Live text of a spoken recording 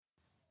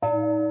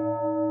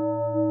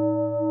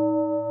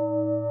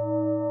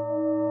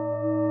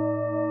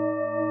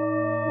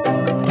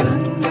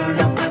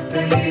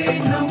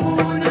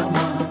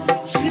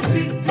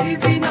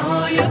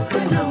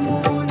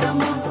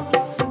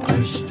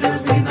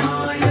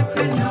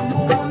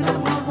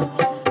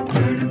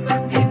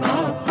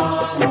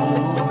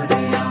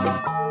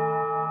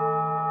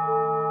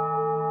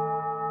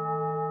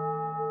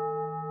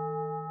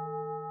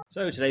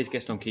today's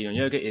guest on Keen on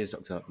Yoga is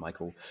Dr.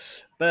 Michael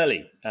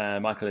Burleigh.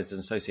 Michael is an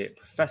associate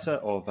professor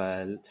of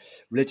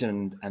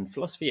religion and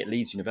philosophy at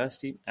Leeds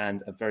University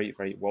and a very,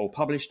 very well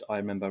published. I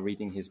remember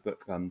reading his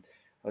book,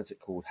 what's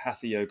it called?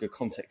 Hatha Yoga,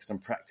 Context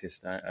and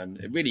Practice. And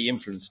it really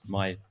influenced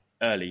my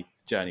early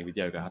journey with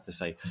yoga, I have to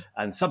say.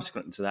 And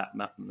subsequent to that,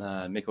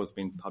 Michael's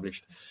been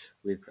published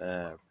with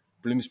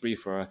Bloomsbury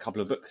for a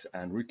couple of books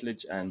and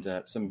Routledge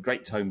and some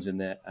great tomes in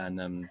there.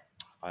 And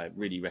I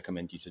really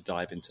recommend you to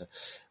dive into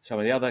some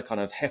of the other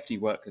kind of hefty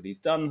work that he's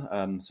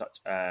done, such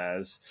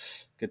as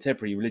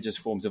Contemporary Religious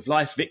Forms of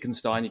Life,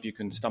 Wittgenstein. If you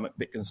can stomach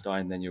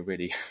Wittgenstein, then you've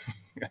really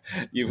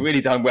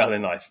done well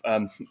in life.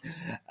 And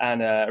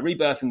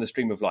Rebirth in the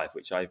Stream of Life,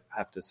 which I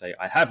have to say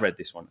I have read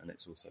this one, and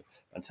it's also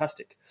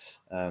fantastic.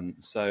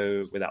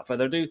 So without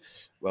further ado,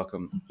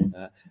 welcome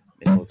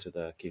Michael to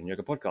the Keen on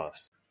Yoga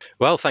podcast.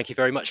 Well, thank you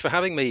very much for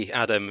having me,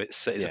 Adam.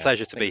 It's a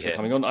pleasure to be here.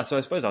 Coming on. So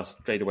I suppose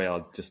straight away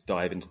I'll just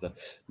dive into the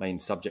main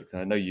subject.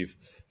 And I know you've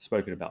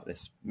spoken about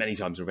this many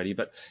times already,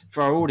 but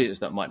for our audience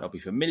that might not be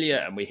familiar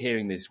and we're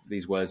hearing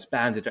these words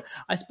banded,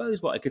 I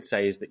suppose what I could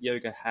say is that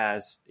yoga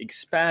has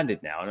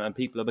expanded now and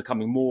people are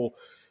becoming more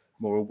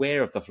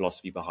aware of the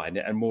philosophy behind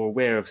it and more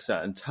aware of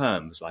certain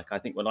terms. Like I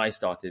think when I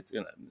started,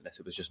 unless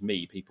it was just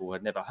me, people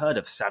had never heard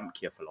of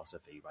Samkhya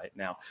philosophy, right?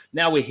 Now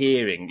we're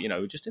hearing,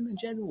 just in the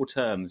general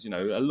terms, a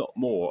lot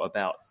more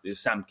about the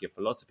Samkhya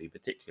philosophy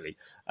particularly.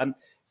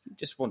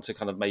 Just want to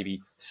kind of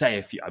maybe say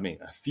a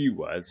few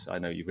words. I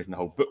know you've written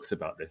whole books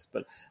about this,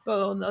 but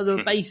on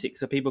the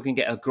basics so people can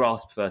get a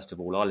grasp, first of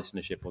all, our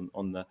listenership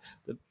on the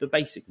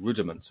basic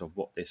rudiments of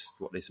what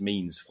this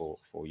means for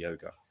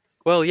yoga.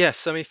 Well,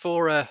 yes. I mean,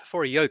 for a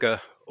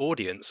yoga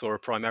audience or a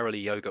primarily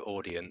yoga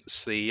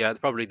audience,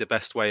 probably the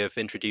best way of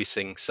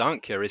introducing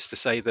Sankhya is to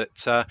say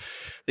that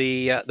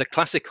the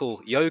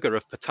classical yoga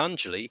of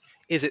Patanjali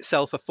is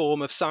itself a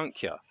form of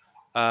Sankhya.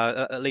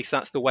 At least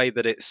that's the way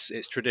that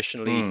it's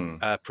traditionally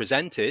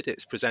presented.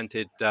 It's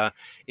presented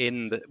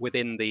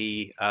within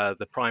the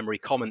primary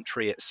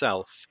commentary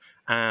itself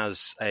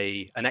as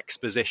an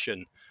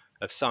exposition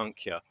of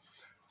Sankhya,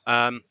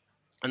 and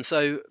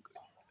so.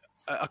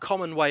 A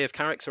common way of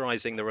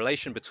characterizing the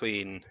relation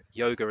between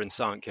yoga and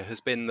Sankhya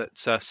has been that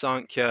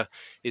Sankhya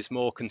is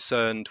more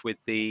concerned with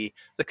the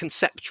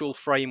conceptual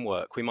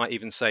framework. We might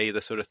even say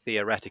the sort of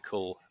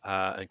theoretical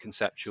and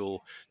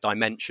conceptual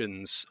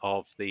dimensions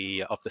of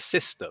the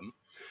system,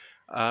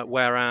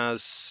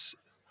 whereas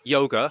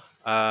yoga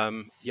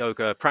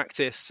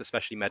practice,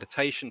 especially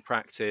meditation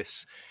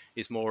practice,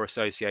 is more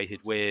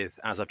associated with,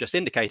 as I've just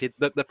indicated,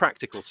 the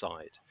practical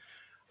side.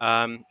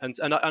 And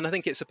I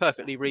think it's a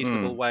perfectly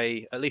reasonable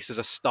way, at least as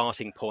a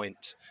starting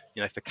point,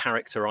 for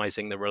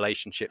characterizing the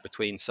relationship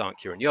between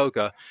Sankhya and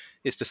yoga,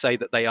 is to say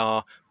that they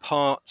are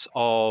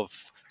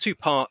two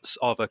parts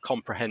of a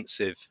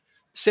comprehensive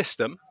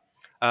system,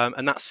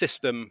 and that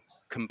system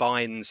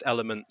combines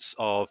elements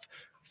of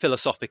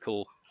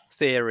philosophical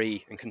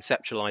theory and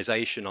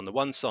conceptualization on the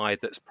one side,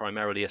 that's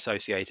primarily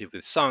associated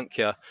with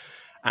Sankhya,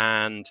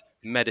 and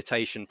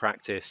meditation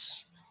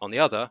practice on the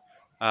other,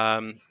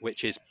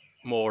 which is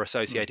more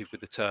associated with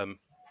the term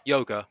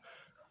yoga,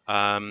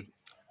 and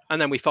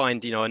then we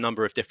find a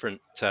number of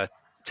different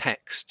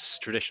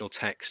traditional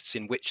texts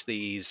in which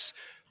these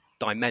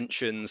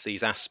dimensions,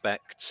 these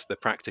aspects, the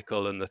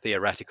practical and the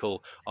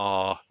theoretical,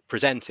 are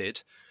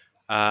presented,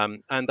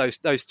 and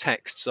those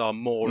texts are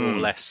more or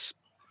less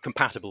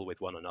compatible with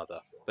one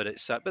another. But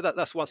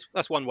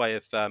that's one way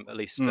of at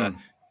least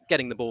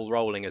getting the ball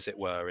rolling, as it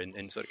were,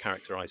 in sort of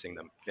characterizing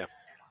them.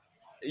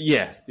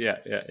 Yeah.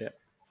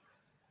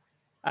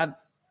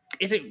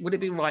 Would it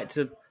be right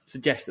to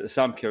suggest that the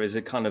Samkhya is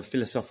a kind of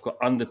philosophical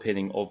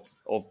underpinning of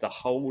the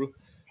whole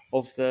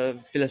of the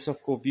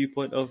philosophical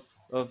viewpoint of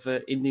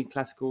Indian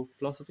classical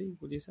philosophy?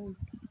 Would you say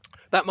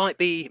that might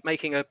be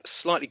making a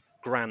slightly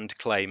grand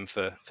claim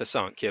for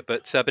Sankhya,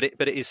 but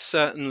it is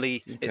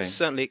certainly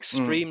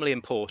extremely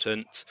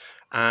important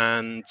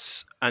and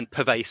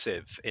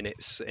pervasive in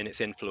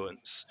its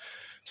influence.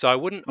 So I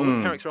wouldn't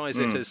characterize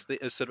it as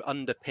sort of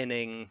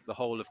underpinning the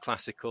whole of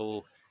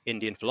classical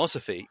Indian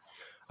philosophy.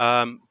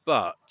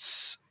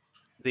 But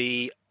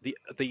the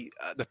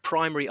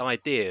primary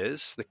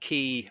ideas, the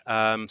key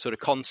sort of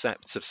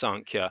concepts of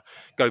Sankhya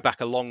go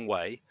back a long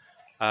way.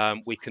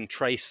 We can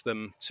trace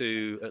them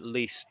to at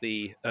least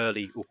the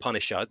early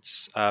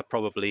Upanishads,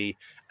 probably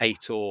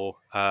 8th or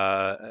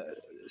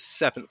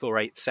 7th or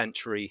 8th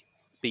century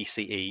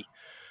BCE,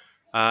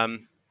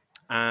 and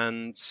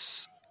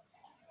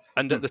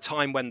at the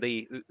time when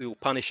the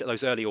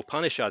those early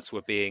Upanishads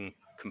were being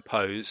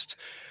composed,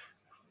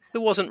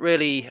 there wasn't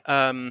really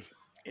a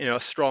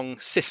strong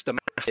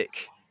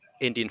systematic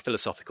Indian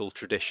philosophical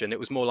tradition. It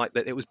was more like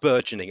that. It was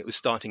burgeoning. It was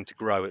starting to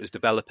grow. It was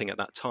developing at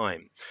that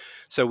time.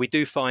 So we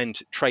do find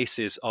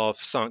traces of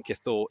Sankhya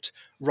thought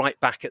right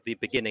back at the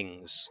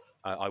beginnings,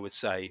 I would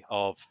say,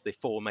 of the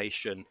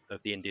formation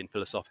of the Indian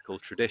philosophical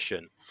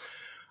tradition.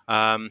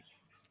 So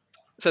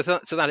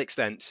to that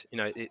extent,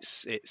 it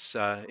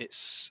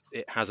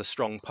has a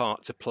strong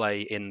part to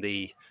play in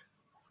the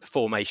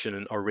formation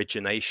and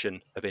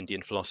origination of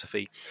Indian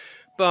philosophy.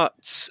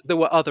 But there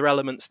were other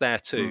elements there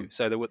too.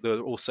 So there were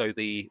also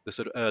the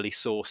sort of early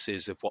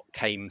sources of what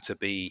came to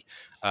be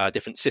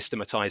different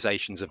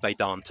systematizations of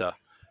Vedanta.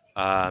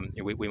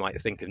 We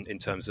might think in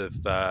terms of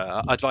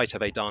Advaita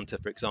Vedanta,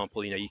 for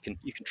example. You can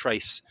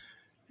trace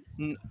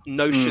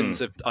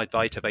notions of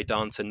Advaita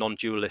Vedanta,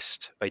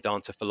 non-dualist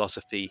Vedanta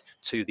philosophy,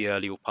 to the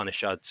early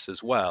Upanishads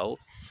as well.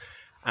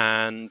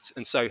 And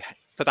so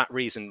for that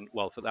reason,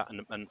 for that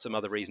and some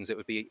other reasons, it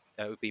would be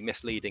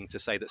misleading to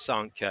say that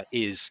Sankhya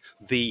is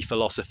the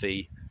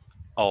philosophy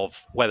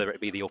of, whether it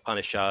be the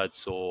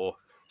Upanishads or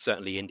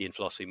certainly Indian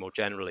philosophy more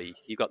generally.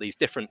 You've got these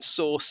different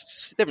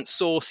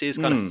sources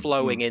kind of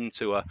flowing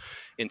into a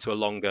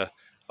longer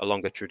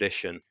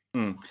tradition.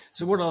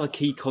 So what are the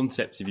key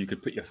concepts, if you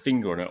could put your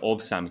finger on it,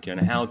 of Samkhya,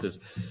 and how does,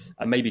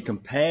 and maybe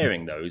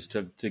comparing those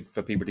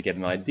for people to get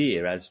an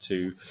idea as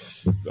to,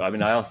 I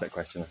asked that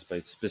question, I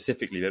suppose,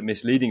 specifically, but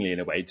misleadingly in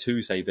a way,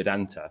 to say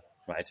Vedanta,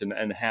 right?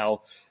 And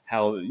how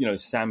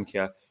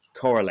Samkhya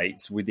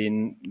correlates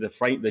within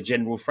the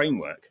general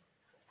framework.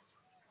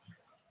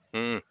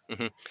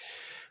 Mm-hmm.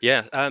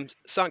 Yeah,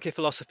 Sankhya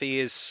philosophy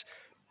is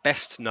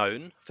best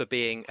known for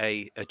being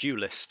a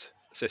dualist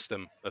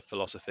system of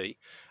philosophy,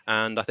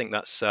 and I think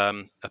that's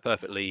a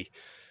perfectly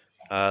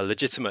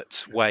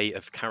legitimate way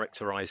of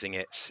characterizing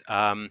it.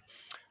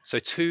 So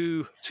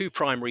two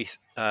primary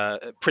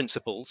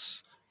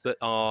principles that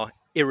are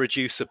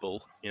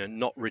irreducible,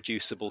 not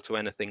reducible to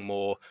anything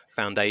more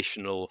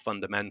foundational,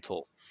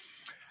 fundamental,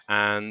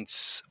 and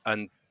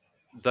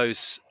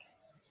those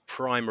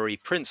primary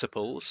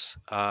principles,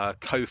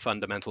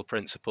 co-fundamental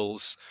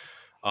principles,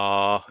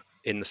 are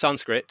in the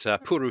Sanskrit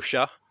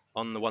Purusha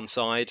on the one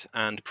side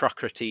and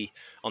Prakriti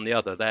on the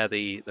other. They're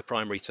the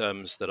primary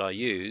terms that are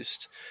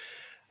used.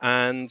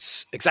 And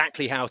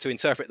exactly how to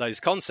interpret those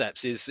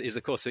concepts is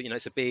of course,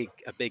 it's a big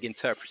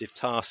interpretive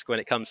task when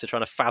it comes to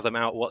trying to fathom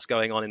out what's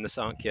going on in the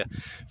Sankhya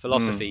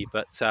philosophy.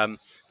 But I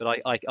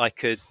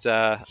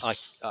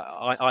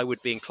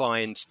would be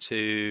inclined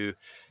to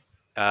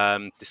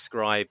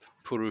describe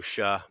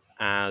Purusha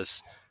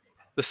as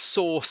the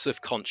source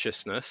of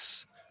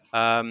consciousness.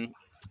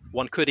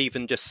 One could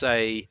even just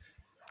say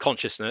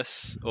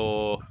consciousness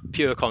or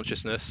pure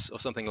consciousness or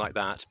something like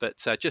that. But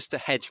just to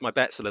hedge my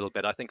bets a little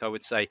bit, I think I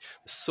would say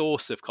the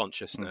source of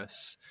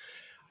consciousness,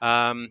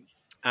 and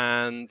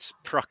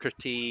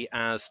Prakriti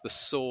as the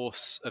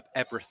source of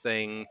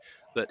everything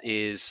that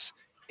is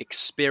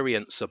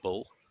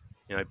experienceable,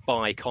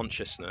 by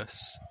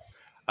consciousness,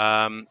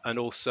 and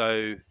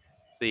also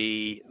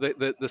the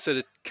sort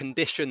of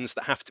conditions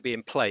that have to be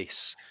in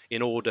place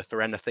in order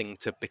for anything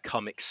to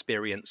become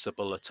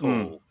experienceable at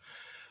all.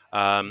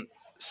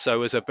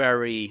 So as a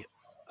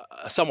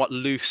somewhat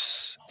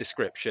loose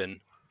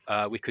description,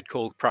 we could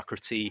call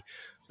Prakriti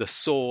the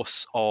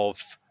source of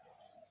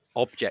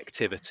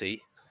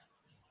objectivity,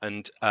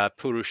 and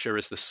Purusha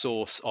is the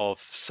source of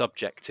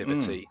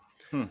subjectivity.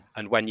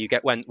 And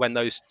when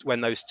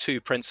those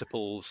two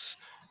principles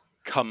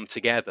come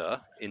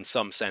together, in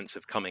some sense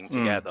of coming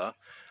together,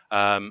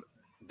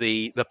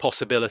 the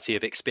possibility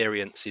of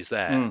experience is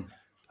there.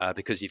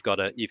 Because you've got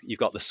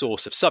the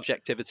source of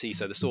subjectivity,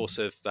 so the source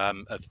of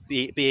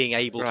being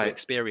able to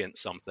experience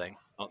something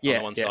on the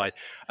one side,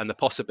 and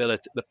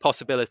the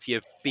possibility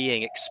of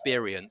being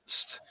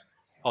experienced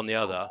on the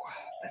other,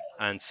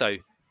 and so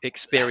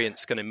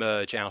experience can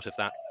emerge out of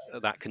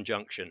that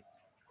conjunction.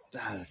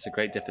 That's a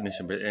great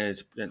definition, but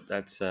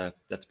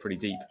that's pretty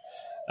deep.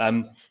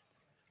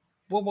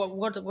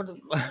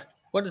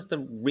 What is the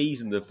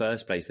reason in the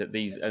first place that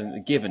these are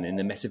given in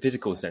the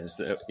metaphysical sense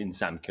that in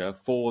Samkhya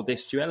for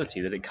this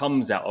duality, that it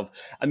comes out of?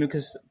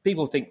 Because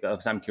people think of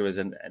Samkhya as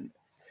and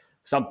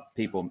some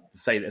people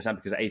say that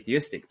Samkhya is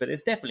atheistic, but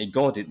it's definitely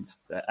God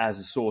as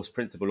a source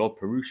principle of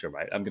Purusha,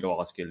 right? I'm going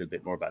to ask you a little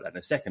bit more about that in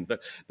a second,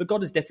 but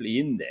God is definitely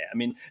in there.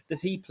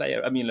 Does he play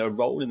a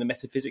role in the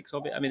metaphysics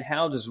of it?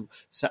 How does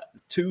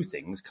two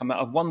things come out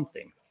of one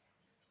thing?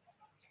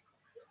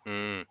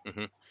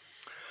 Mm-hmm.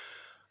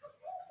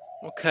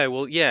 Okay,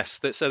 well, yes.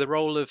 So the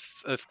role of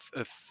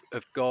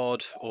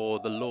God or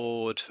the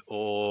Lord,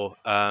 or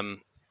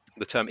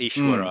the term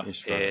Ishvara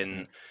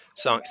in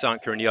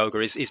Sankhya and Yoga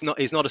is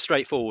not a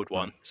straightforward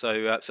one.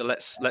 So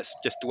let's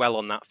just dwell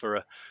on that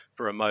for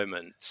a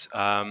moment.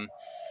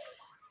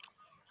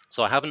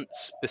 So I haven't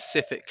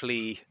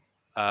specifically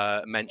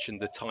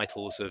mentioned the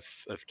titles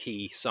of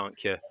key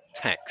Sankhya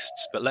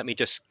texts, but let me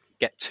just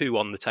get two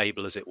on the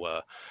table, as it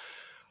were.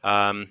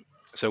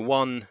 So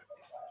one,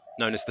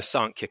 known as the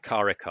Sankhya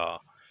Karika,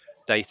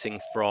 dating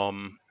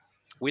from,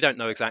 we don't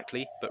know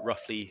exactly, but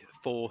roughly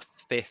 4th,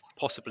 5th,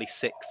 possibly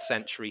 6th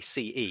century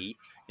CE,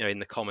 in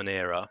the Common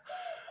Era.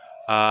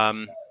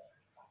 But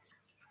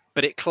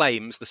it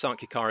claims, the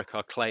Sankhya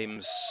Karika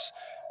claims,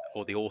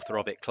 or the author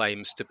of it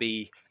claims, to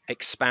be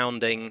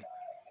expounding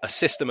a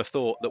system of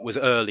thought that was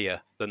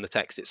earlier than the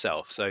text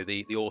itself. So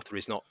the author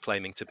is not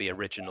claiming to be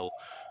original,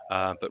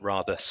 but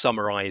rather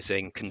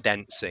summarizing,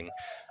 condensing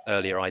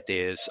earlier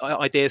ideas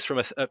from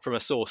a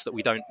source that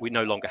we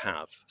no longer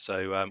have.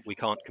 So we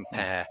can't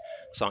compare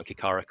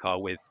Sankhyakarika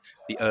with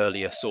the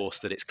earlier source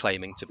that it's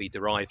claiming to be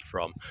derived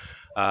from.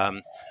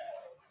 And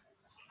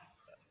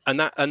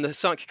the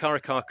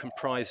Sankhyakarika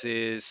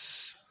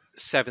comprises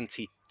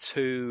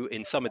 72,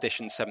 in some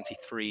editions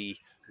 73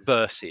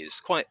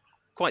 verses, quite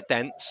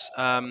dense.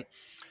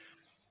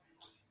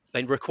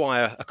 They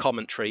require a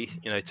commentary,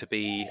 to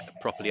be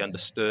properly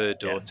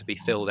understood or to be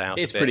filled out.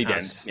 It's a bit, pretty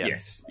dense,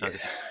 yes.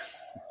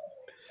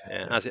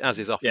 As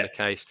is often the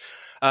case.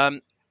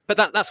 But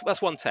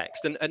that's one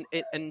text, and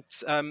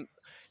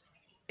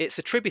it's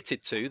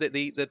attributed to that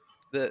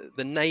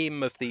the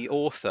name of the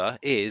author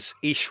is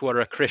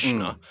Ishwara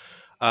Krishna.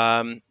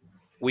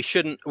 We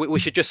should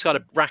just kind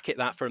of bracket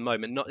that for a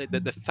moment. Not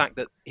the fact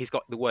that he's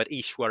got the word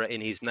Ishwara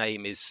in his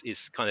name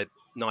is kind of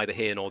neither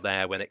here nor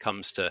there when it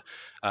comes to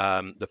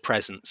the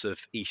presence of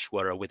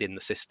Ishwara within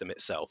the system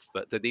itself.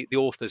 But the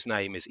author's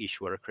name is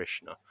Ishwara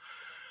Krishna.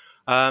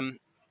 And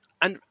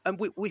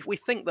we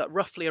think that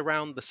roughly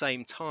around the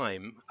same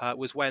time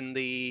was when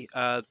the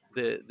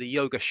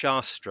Yoga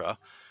Shastra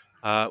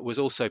was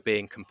also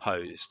being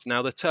composed.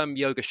 Now, the term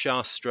Yoga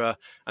Shastra,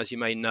 as you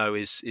may know,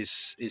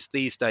 is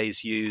these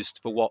days used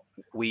for what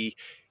we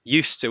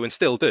used to and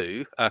still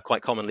do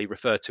quite commonly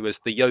refer to as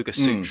the Yoga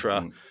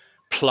Sutra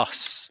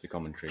plus the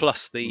commentary,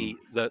 plus the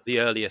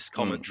earliest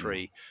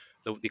commentary.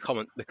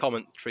 The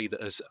commentary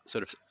that has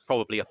sort of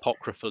probably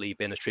apocryphally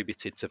been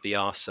attributed to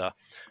Vyasa,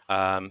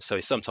 so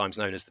it's sometimes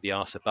known as the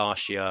Vyasa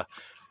Bhashya,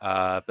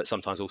 but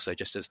sometimes also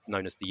just as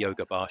known as the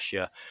Yoga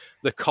Bhashya.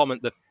 The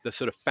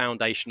sort of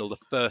foundational, the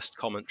first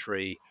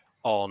commentary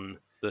on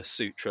the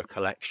Sutra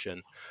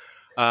collection.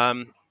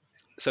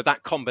 So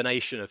that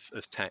combination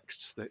of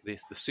texts, the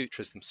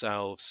sutras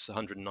themselves,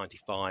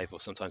 195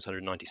 or sometimes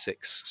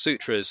 196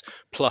 sutras,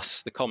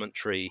 plus the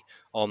commentary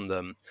on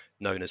them,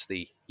 known as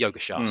the Yoga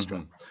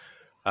Shastra,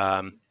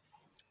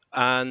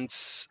 and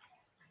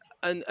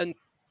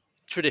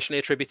traditionally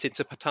attributed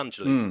to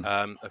Patanjali.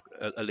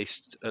 At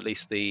least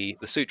the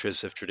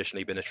sutras have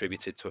traditionally been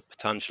attributed to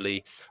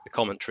Patanjali. The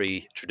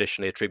commentary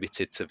traditionally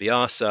attributed to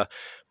Vyasa,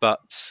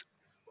 but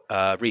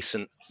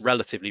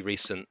relatively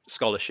recent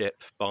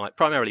scholarship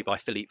primarily by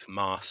Philippe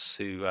Maas,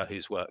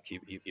 whose work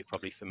you're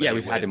probably familiar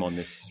with. Yeah, we've had him on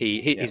this.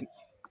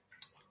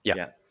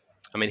 Yeah.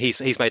 I mean,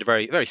 he's made a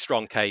very, very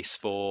strong case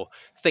for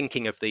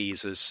thinking of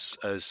these as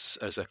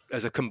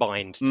a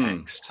combined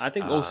text. I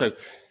think also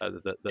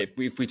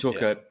if we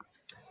talk.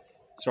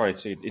 Sorry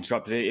to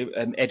interrupt.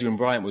 Edwin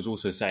Bryant was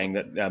also saying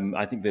that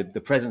I think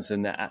the presence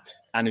in the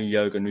Anu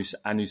Yoga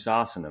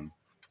Anusasanam,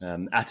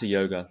 Atta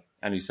Yoga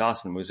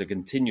Anusasanam was a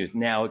continuous.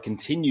 Now it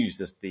continues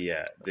this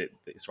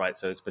right.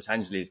 So it's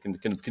Patanjali is kind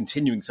of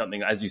continuing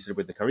something, as you said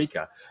with the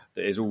Karika,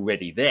 that is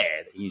already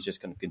there. He's just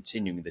kind of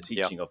continuing the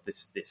teaching of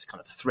this kind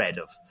of thread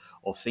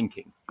of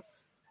thinking.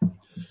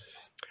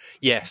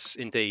 Yes,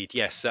 indeed.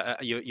 Yes,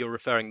 you're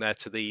referring there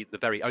to the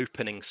very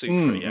opening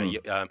sutra,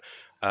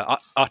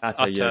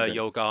 Atta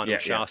Yoga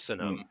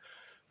Anusasanam,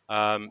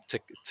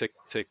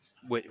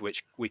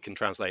 which we can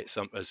translate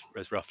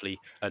as roughly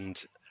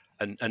and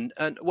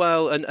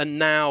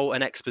now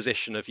an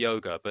exposition of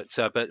yoga, but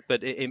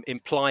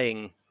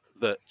implying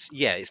that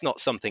it's not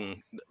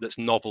something that's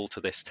novel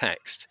to this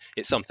text.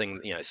 It's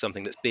something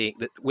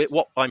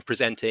what I'm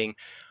presenting.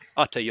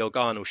 Atta Yoga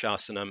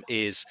Anusasanam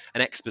is an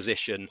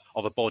exposition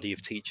of a body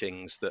of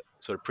teachings that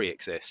sort of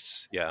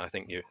pre-exists. Yeah, I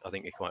think you're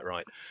quite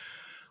right.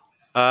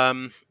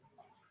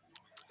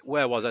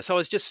 Where was I? So I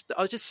was just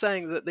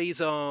saying that these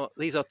are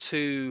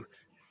two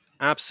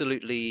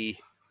absolutely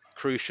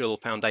crucial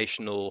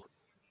foundational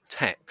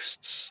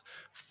texts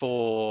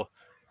for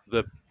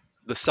the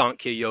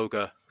Sankhya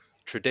Yoga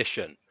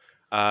tradition.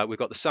 We've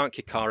got the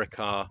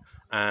Sankhyakarika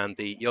and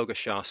the Yoga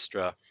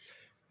Shastra,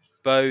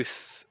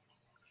 both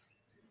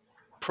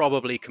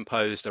probably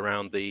composed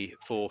around the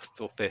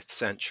 4th or 5th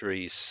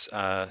centuries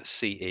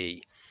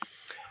CE.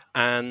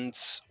 And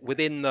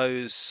within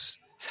those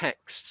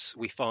texts,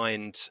 we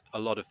find a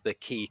lot of the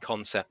key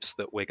concepts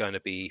that we're going to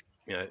be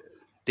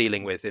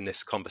dealing with in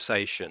this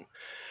conversation.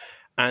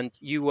 And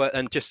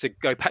just to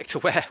go back to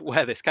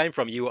where this came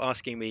from, you were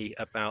asking me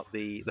about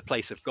the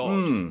place of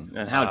God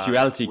and how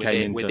duality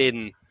came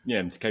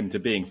to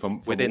being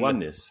from within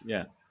oneness,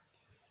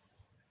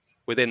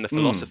 within the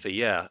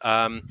philosophy,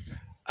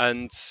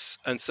 and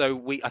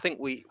so I think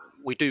we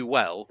do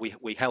well.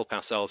 We help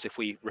ourselves if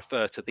we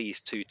refer to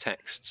these two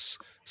texts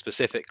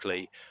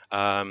specifically,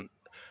 and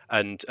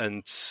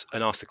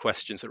ask the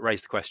questions that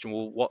raise the question.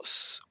 Well,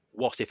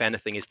 what if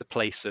anything is the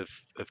place of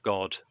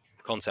God,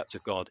 the concept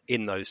of God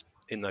in those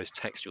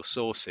textual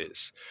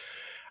sources?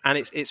 And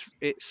it's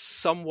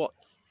somewhat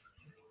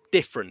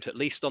different, at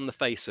least on the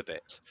face of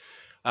it.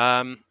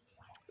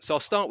 So I'll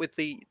start with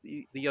the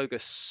Yoga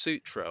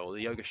Sutra or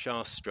the Yoga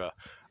Shastra.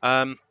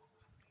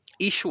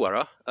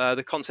 Ishwara,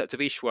 the concept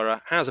of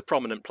Ishwara, has a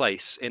prominent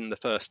place in the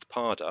first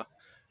pada,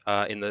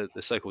 in the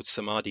so-called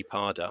Samadhi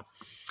pada.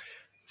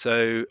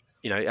 So,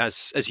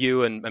 as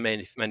you and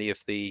many of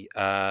the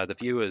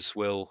viewers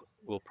will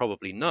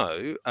probably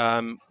know,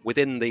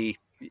 within the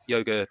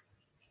Yoga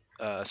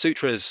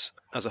sutras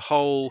as a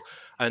whole,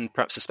 and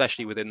perhaps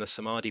especially within the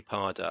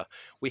Samadhipada,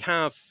 we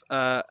have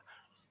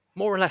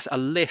more or less a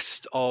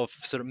list of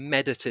sort of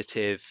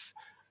meditative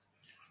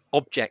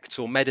objects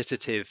or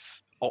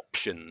meditative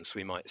options,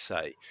 we might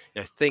say,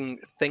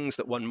 things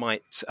that one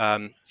might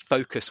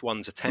focus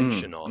one's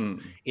attention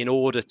on in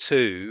order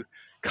to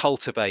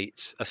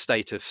cultivate a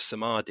state of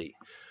samadhi.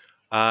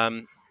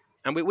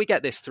 And we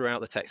get this throughout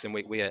the text, and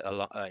we a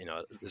lot,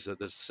 there's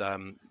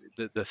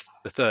the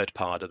third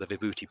pada, the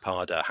Vibhuti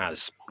pada,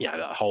 has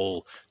a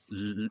whole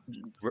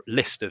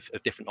list of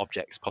different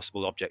objects,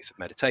 possible objects of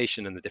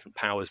meditation, and the different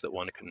powers that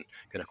one can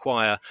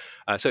acquire.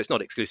 So it's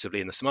not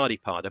exclusively in the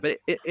Samadhi pada, but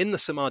in the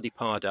Samadhi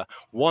pada,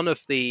 one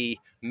of the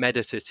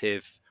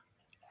meditative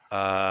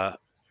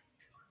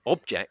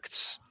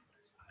objects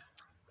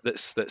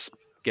that's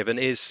given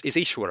is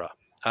Ishvara.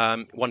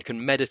 One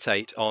can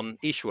meditate on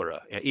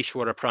Ishvara.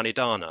 Ishvara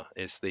pranidhana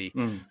is the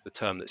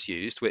term that's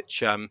used,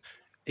 which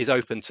is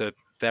open to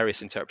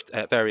various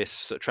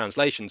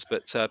translations,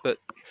 but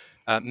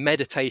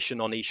meditation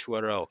on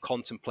Ishvara or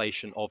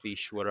contemplation of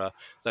Ishvara,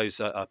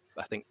 those are,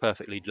 I think,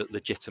 perfectly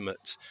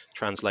legitimate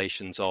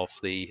translations of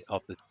the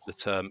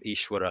term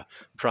Ishvara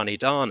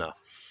pranidhana.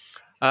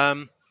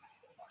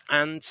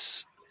 And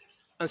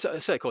so,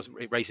 of course,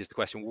 it raises the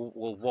question: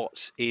 well,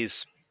 what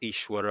is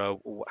Ishvara?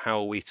 How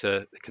are we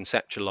to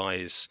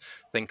conceptualize,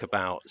 think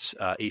about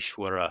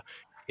Ishvara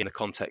in a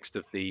context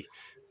of the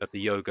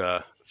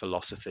yoga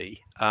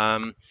philosophy?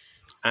 And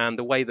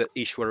the way that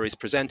Ishvara is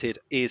presented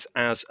is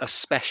as a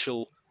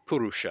special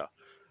Purusha.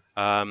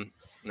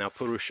 Now,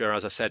 Purusha,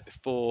 as I said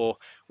before,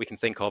 we can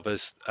think of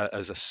as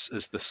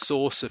the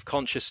source of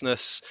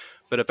consciousness,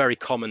 but a very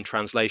common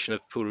translation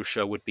of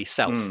Purusha would be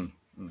self.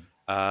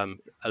 A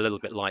little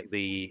bit like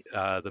the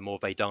more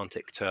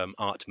Vedantic term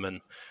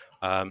Atman,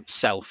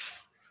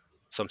 self,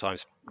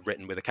 sometimes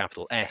written with a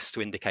capital S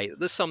to indicate that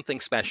there's something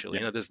special.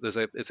 Yeah.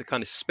 It's a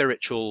kind of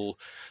spiritual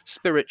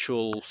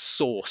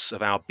source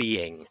of our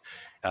being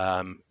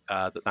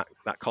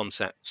that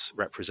concept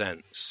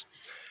represents.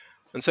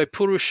 And so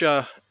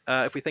Purusha,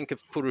 if we think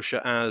of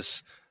Purusha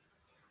as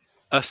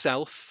a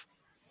self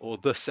or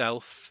the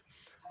self,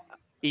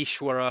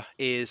 Ishvara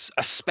is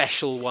a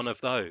special one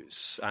of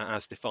those,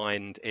 as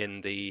defined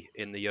in the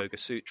Yoga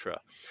Sutra.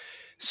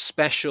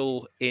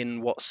 Special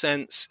in what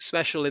sense?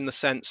 Special in the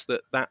sense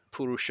that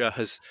Purusha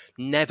has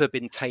never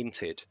been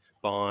tainted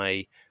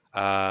by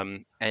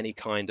any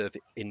kind of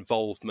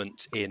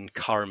involvement in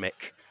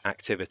karmic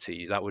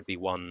activity. That would be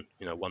one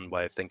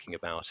way of thinking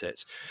about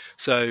it.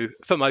 So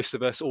for most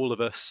of us, all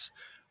of us,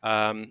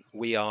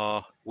 we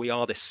are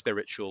this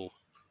spiritual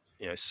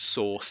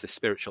source, this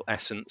spiritual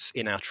essence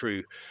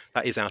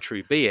that is our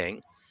true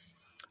being.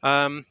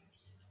 But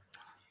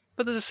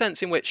there's a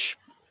sense in which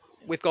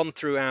we've gone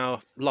through our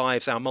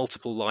lives, our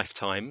multiple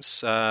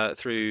lifetimes,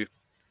 through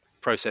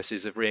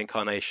processes of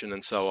reincarnation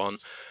and so on,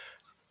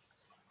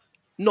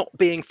 not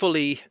being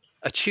fully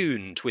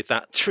attuned with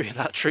that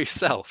true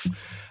self.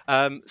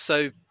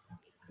 So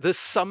there's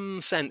some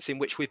sense in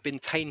which we've been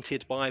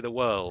tainted by the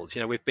world.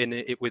 We've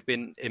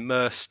been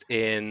immersed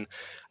in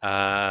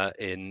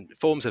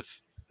forms of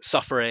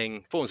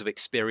suffering, forms of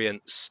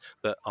experience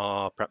that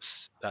are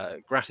perhaps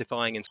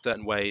gratifying in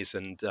certain ways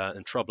and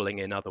troubling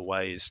in other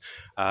ways.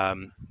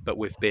 But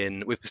we've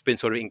been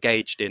sort of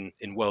engaged in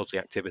worldly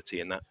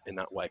activity in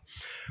that way.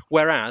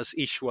 Whereas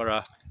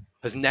Ishvara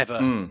has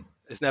never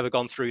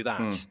gone through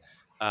that.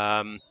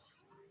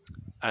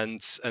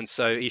 And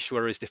so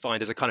Ishvara is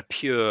defined as a kind of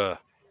pure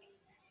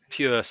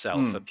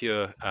self, a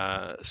pure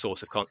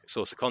source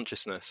of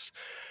consciousness,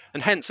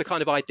 and hence a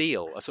kind of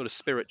ideal, a sort of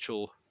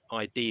spiritual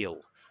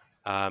ideal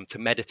to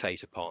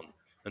meditate upon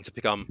and to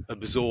become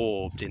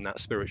absorbed in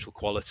that spiritual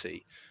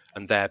quality,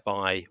 and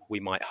thereby we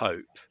might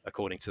hope,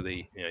 according to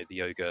the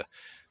yoga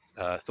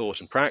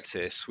thought and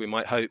practice, we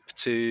might hope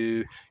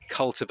to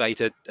cultivate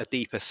a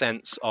deeper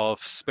sense of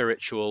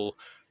spiritual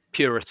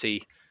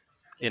purity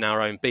in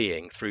our own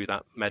being through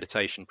that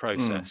meditation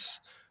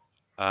process.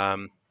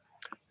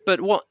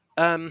 But what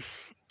and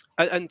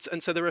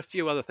so there are a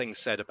few other things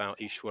said about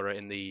Ishvara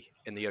in the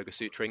Yoga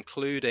Sutra,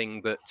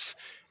 including that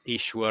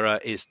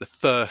Ishvara is the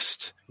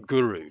first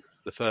guru,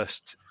 the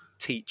first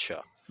teacher.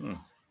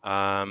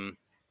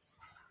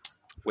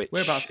 Which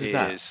whereabouts is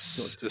that?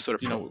 Sort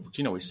of, do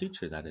you know which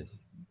sutra that is?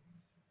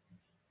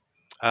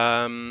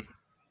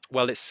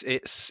 Well,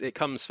 it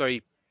comes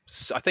very.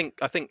 I think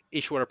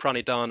Ishvara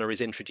Pranidhana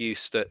is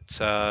introduced at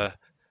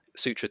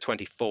Sutra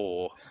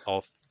 24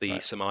 of the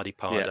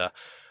Samadhipada,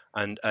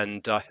 and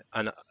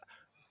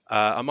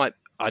I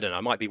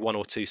might be one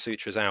or two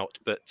sutras out,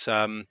 but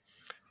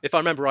if I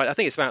remember right, I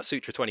think it's about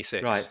Sutra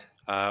 26,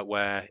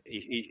 where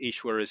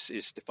Ishvara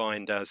is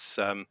defined as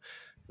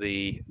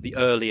the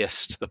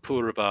earliest, the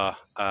Purva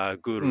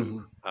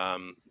guru,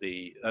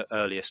 the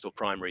earliest or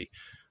primary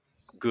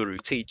guru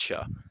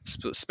teacher,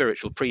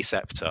 spiritual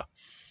preceptor.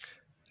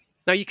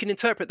 Now you can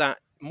interpret that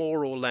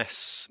more or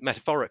less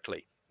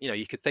metaphorically.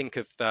 You could think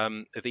of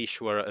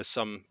Ishvara as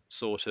some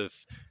sort of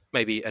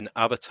maybe an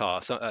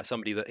avatar,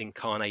 somebody that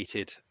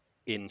incarnated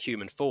in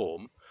human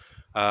form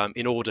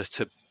in order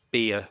to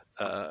be a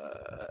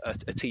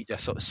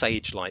sort of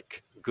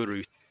sage-like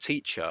guru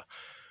teacher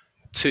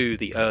to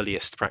the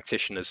earliest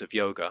practitioners of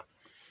yoga.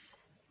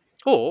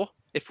 Or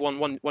if one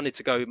wanted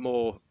to go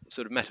more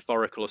sort of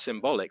metaphorical or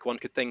symbolic, one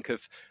could think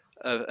of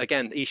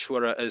again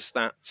Ishvara as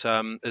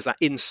that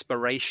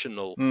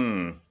inspirational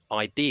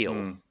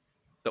ideal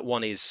that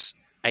one is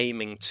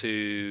aiming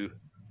to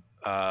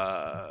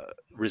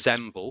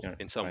resemble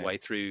in some way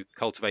through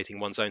cultivating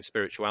one's own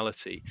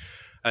spirituality,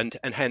 and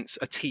hence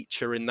a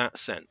teacher in that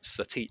sense,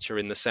 a teacher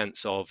in the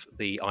sense of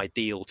the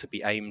ideal to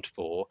be aimed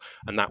for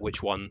and that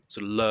which one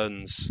sort of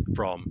learns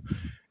from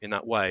in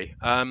that way.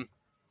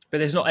 But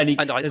there's not any.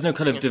 There's no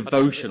kind of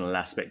devotional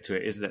aspect to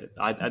it, is there?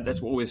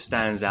 That's what always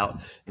stands out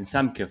in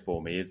Samkhya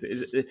for me. Is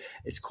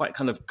it's quite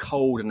kind of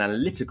cold and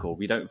analytical.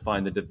 We don't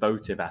find the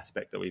devotive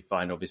aspect that we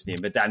find, obviously,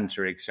 in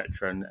Vedanta,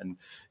 etc. And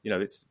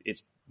it's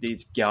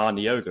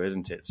Jnana Yoga,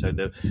 isn't it? So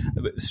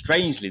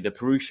strangely, the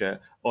Purusha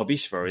of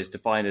Ishvara is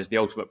defined as the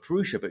ultimate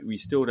Purusha, but we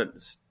still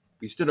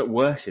don't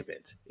worship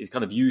it. It's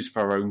kind of used for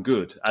our own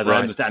good, as I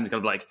understand. It's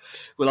kind of like,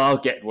 well, I'll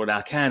get what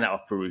I can out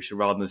of Purusha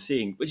rather than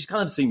seeing, which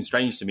kind of seems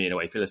strange to me in a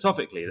way,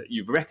 philosophically, that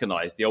you've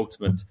recognised the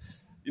ultimate,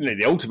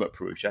 the ultimate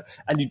Purusha,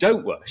 and you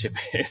don't worship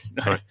it.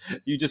 Right?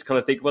 You just kind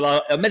of think,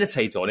 well, I'll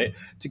meditate on it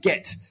to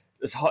get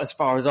as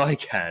far as I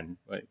can.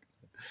 Like,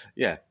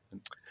 yeah.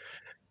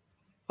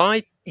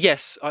 I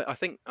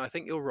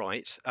think you're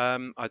right.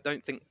 I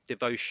don't think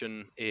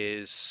devotion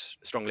is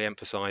strongly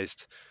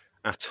emphasised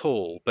at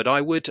all, but I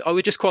would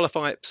just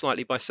qualify it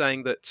slightly by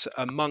saying that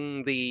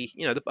among the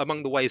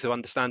ways of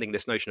understanding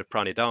this notion of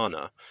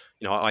pranidhana,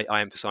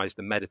 I emphasize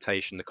the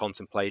meditation, the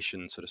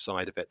contemplation sort of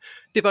side of it.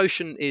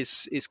 Devotion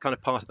is kind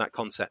of part of that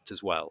concept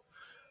as well.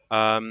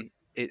 But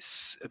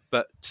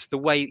the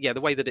way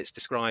that it's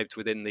described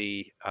within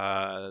the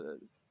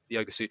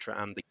Yoga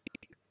Sutra and the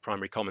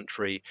primary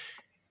commentary,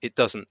 it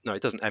doesn't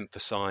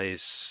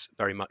emphasize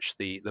very much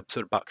the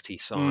sort of bhakti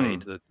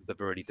side, the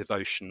really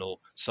devotional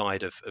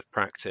side of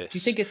practice. Do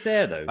you think it's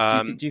there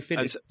though? Do you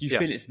feel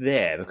it's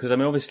there? Because I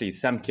mean, obviously,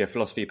 Samkhya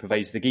philosophy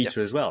pervades the Gita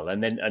as well,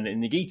 and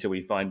in the Gita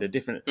we find a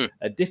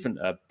different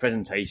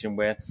presentation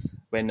where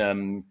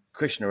when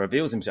Krishna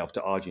reveals himself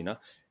to Arjuna,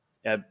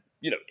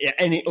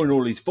 in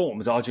all these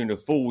forms, Arjuna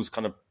falls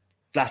kind of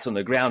flat on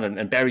the ground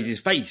and buries his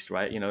face,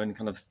 right? And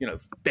kind of,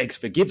 begs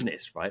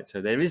forgiveness, right?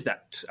 So there is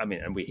that. I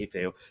mean, and we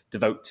feel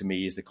devote to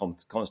me is the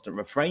constant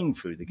refrain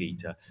through the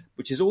Gita,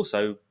 which is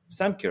also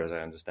Samkhya, as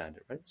I understand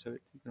it, right? So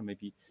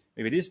maybe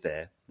it is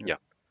there.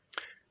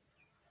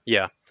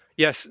 Yeah.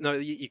 Yes.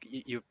 No.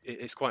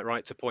 It's quite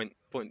right to point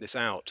this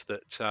out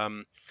that.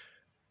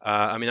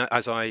 I mean,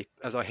 as I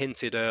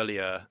hinted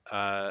earlier,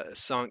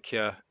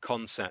 Sankhya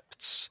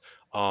concepts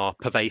are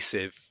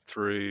pervasive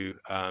through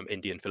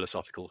Indian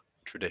philosophical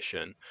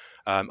tradition,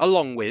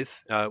 along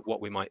with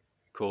what we might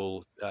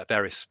call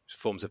various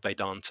forms of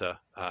Vedanta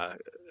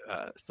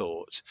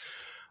thought.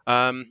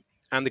 And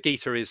the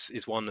Gita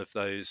is one of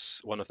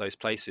those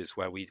places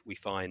where we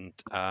find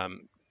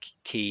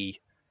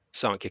key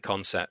Sankhya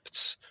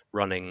concepts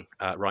running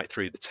right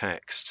through the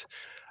text.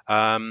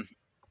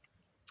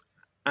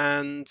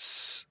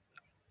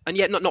 And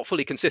yet not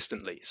fully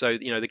consistently. So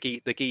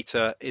the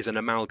Gita is an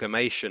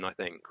amalgamation, I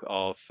think,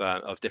 of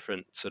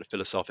different sort of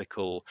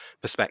philosophical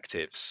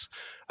perspectives,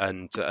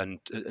 and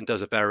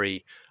does a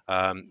very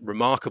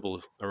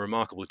remarkable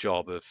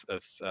job of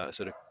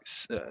sort of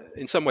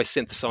in some ways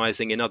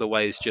synthesizing, in other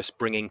ways just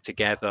bringing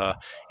together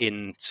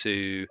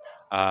into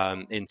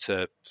sort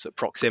of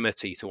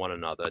proximity to one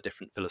another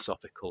different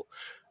philosophical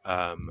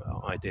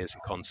ideas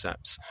and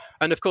concepts.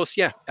 And of course,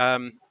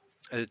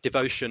 a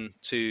devotion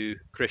to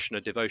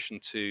Krishna, devotion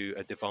to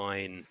a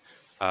divine,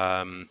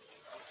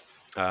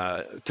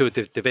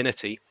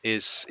 divinity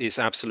is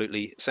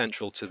absolutely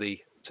central to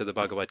the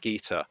Bhagavad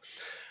Gita,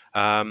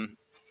 and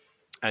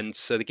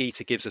so the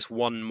Gita gives us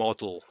one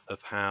model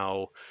of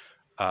how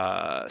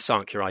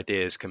Sankhya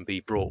ideas can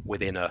be brought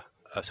within a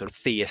sort of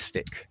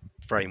theistic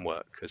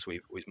framework, as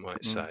we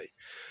might say.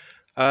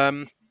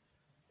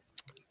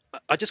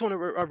 I just want to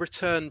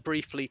return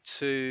briefly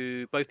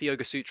to both the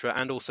Yoga Sutra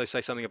and also say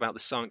something about the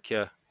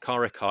Sankhya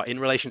Karika in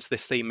relation to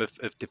this theme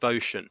of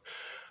devotion.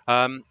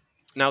 Now,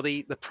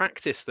 the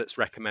practice that's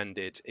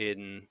recommended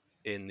in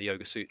the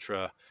Yoga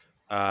Sutra,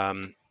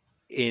 that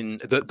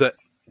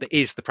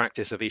is the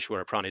practice of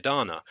Ishvara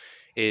Pranidhana,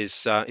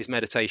 is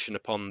meditation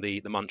upon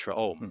the mantra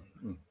Om.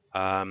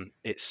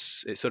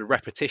 It's sort of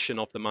repetition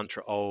of the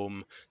mantra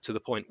Om to the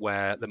point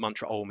where the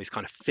mantra Om is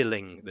kind of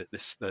filling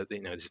this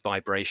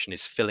vibration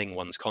is filling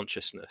one's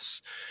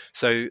consciousness.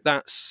 So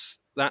that's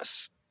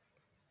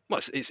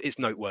it's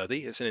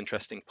noteworthy. It's an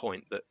interesting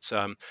point that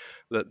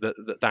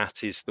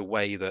that is the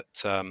way that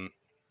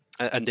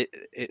and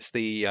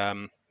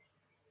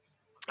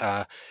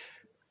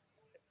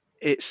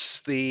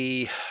it's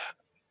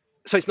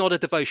so it's not a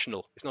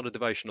devotional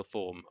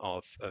form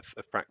of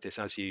practice,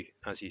 as you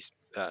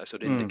sort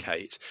of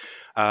indicate,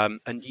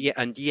 and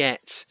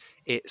yet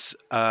it's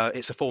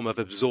a form of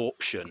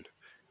absorption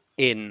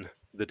in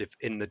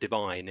the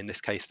divine, in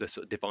this case the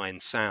sort of divine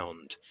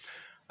sound.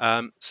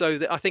 I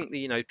think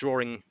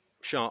drawing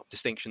sharp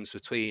distinctions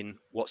between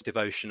what's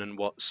devotion and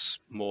what's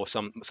more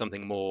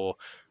something more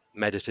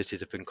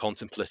meditative and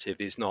contemplative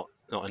is not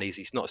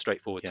it's not a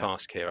straightforward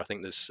task here. I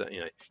think there's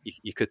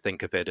you could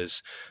think of it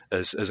as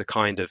a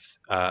kind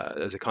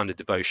of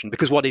devotion,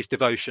 because what is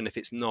devotion if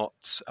it's not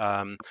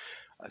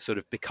sort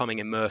of becoming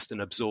immersed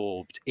and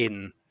absorbed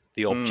in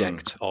the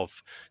object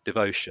of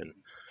devotion?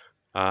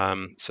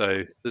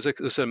 So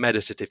there's a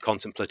meditative,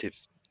 contemplative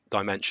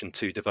dimension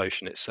to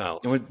devotion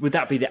itself. Would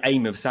that be the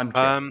aim of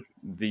Samkhya?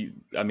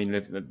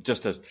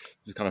 Just to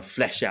kind of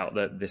flesh out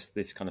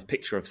this kind of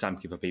picture of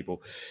Samkhya for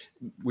people,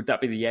 would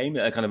that be the aim?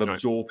 A kind of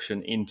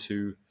absorption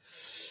into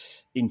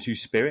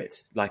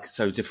spirit,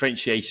 so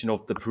differentiation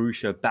of the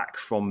Purusha back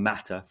from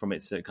matter, from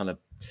its kind of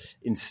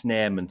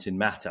ensnarement in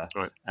matter,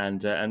 right.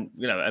 and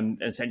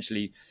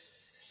essentially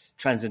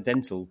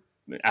transcendental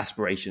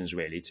aspirations,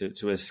 really,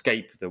 to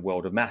escape the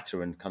world of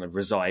matter and kind of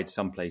reside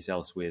someplace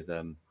else with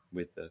the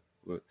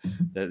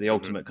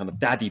ultimate kind of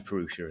daddy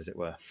Purusha, as it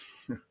were.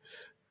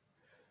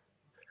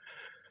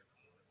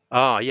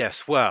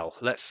 Yes. Well,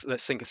 let's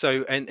think.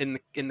 So, in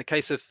the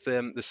case of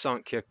the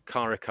Sankhya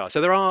Karika,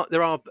 so there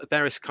are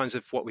various kinds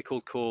of what we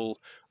call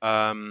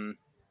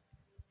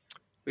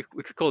we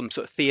could call them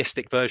sort of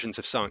theistic versions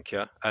of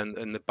Sankhya,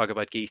 and the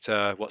Bhagavad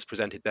Gita, what's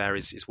presented there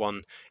is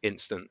one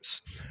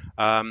instance.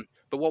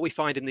 But what we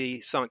find in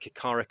the Sankhya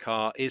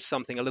Karika is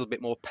something a little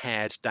bit more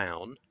pared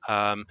down,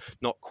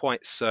 not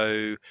quite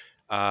so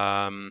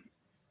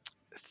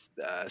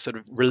sort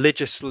of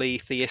religiously,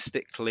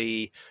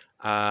 theistically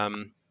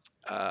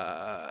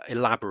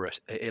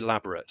elaborate.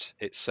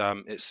 It's a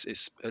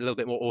little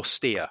bit more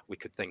austere, we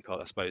could think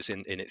of, I suppose,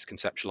 in its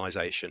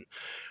conceptualization,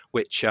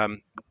 which I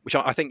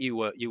think you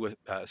were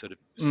sort of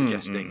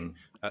suggesting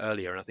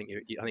earlier, and I think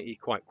you're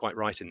quite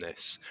right in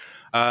this.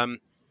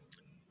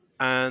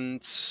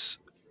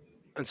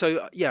 And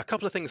so a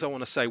couple of things I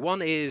want to say.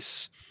 One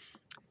is,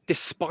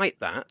 despite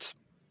that,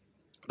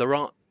 there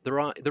are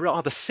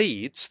the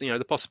seeds,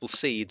 the possible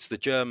seeds, the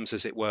germs,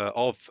 as it were,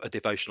 of a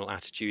devotional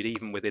attitude,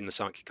 even within the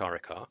Sankhya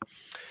Karika.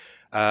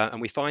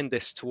 And we find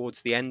this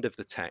towards the end of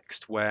the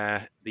text,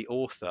 where the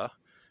author,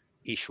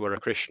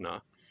 Ishwara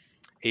Krishna,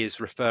 is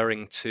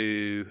referring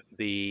to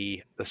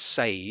the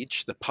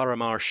sage, the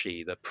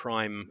Paramarshi, the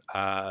prime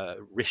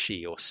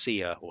rishi or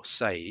seer or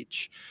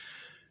sage,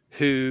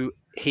 to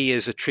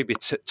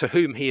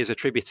whom he is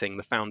attributing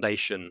the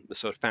foundation, the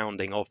sort of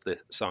founding of the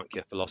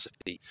Sankhya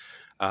philosophy.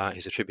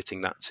 He's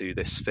attributing that to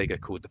this figure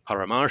called the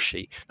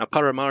Paramarshi. Now,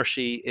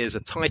 Paramarshi is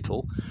a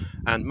title,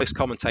 and most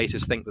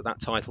commentators think that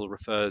title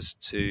refers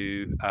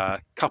to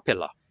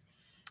Kapila,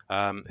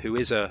 who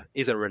is a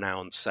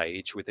renowned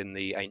sage within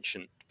the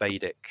ancient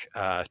Vedic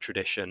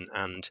tradition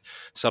and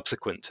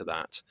subsequent to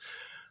that.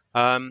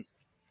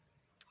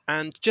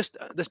 And just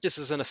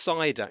as an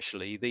aside,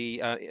 actually,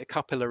 the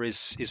Kapila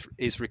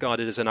is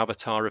regarded as an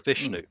avatar of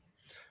Vishnu,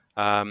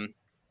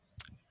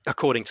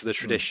 according to the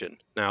tradition.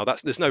 Now,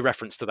 there's no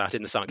reference to that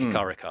in the Sankhya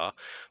Karika,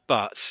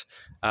 but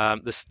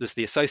there's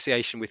the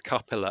association with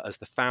Kapila as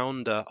the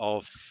founder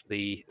of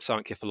the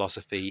Sankhya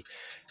philosophy,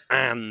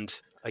 and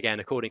again,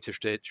 according to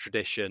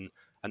tradition,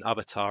 an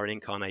avatar, an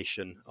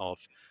incarnation of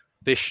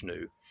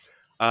Vishnu.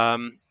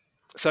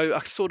 So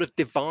a sort of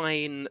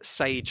divine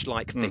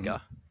sage-like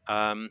figure.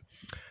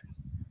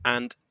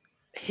 And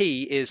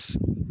he is,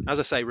 as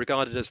I say,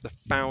 regarded as the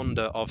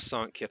founder of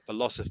Sankhya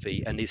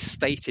philosophy, and is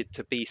stated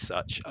to be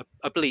such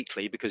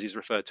obliquely, because he's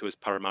referred to as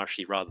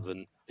Paramarshi rather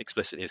than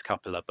explicitly as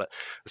Kapila, but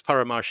as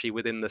Paramarshi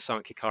within the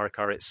Sankhya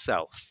Karika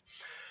itself.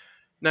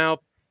 Now,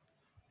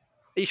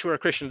 Ishwara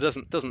Krishna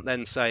doesn't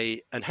then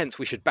say, and hence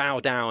we should bow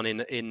down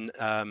in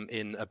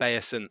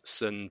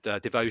obeisance and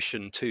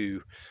devotion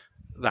to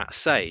that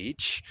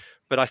sage.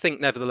 But I think,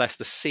 nevertheless,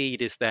 the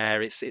seed is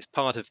there. It's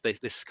part of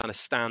this kind of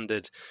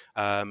standard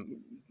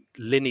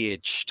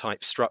lineage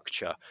type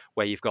structure,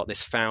 where you've got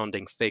this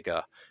founding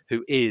figure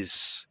who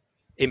is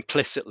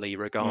implicitly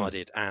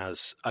regarded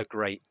as a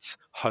great,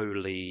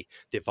 holy,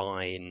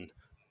 divine,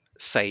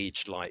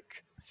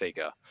 sage-like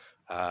figure.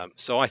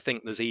 So I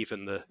think there's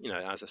even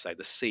as I say,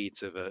 the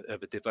seeds of a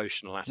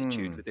devotional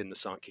attitude within the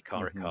Sankhya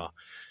Karika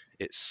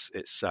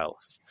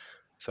itself.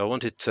 So I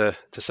wanted to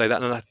say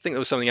that, and I think there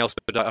was something else,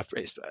 but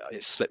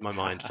it slipped my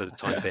mind for the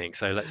time being.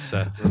 So let's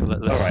all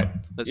right.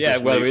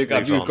 We've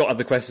got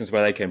other questions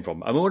where they came from.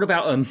 What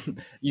about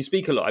you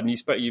speak a lot. I mean,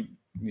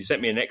 you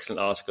sent me an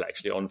excellent article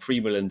actually on free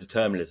will and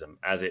determinism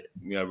as it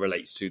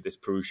relates to this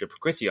Purusha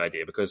Prakriti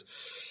idea, because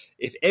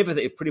if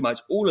pretty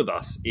much all of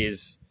us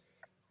is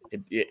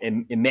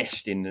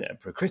enmeshed in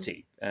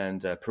Prakriti,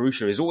 and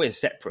Purusha is always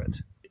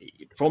separate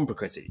from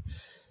Prakriti,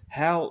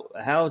 how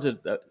did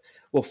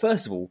well,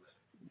 first of all,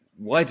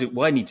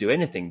 why need to do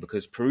anything?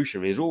 Because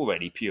Purusha is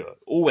already pure,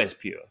 always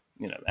pure,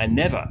 and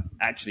never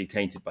actually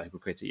tainted by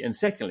Prakriti. And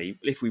secondly,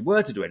 if we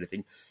were to do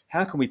anything,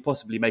 how can we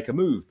possibly make a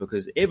move?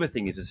 Because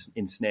everything is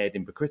ensnared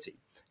in Prakriti.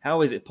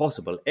 How is it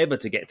possible ever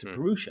to get to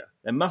Purusha?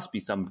 There must be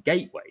some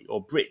gateway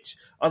or bridge.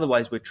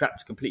 Otherwise, we're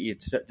trapped completely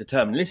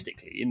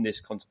deterministically in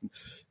this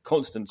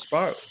constant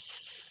spiral.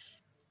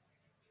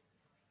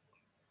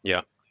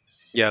 Yeah.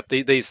 Yeah,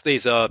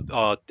 these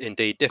are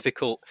indeed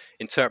difficult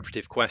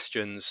interpretive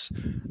questions,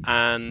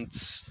 and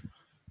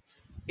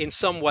in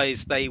some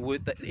ways they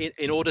would,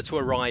 in order to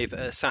arrive at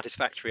a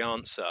satisfactory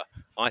answer,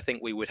 I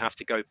think we would have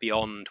to go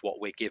beyond what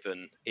we're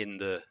given in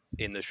the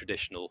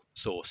traditional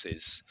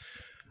sources.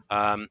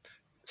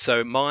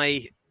 So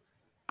my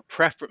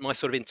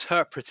sort of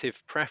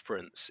interpretive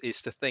preference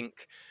is to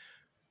think,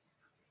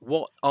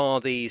 what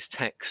are these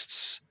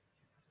texts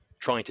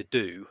trying to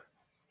do?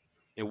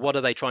 You know, what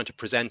are they trying to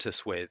present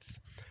us with?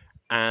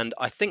 And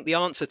I think the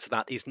answer to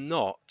that is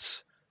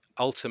not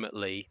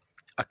ultimately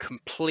a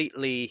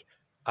completely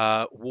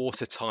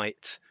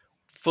watertight,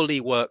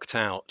 fully worked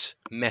out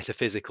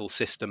metaphysical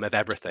system of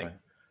everything,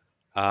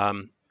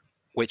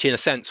 which in a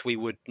sense we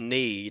would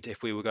need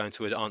if we were going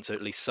to answer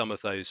at least some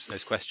of those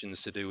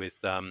questions to do with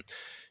the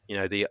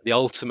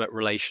ultimate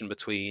relation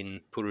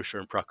between Purusha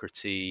and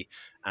Prakriti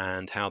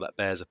and how that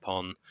bears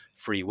upon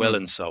free will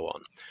and so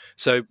on.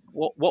 So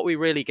what we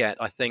really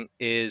get, I think,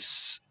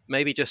 is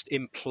maybe just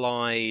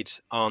implied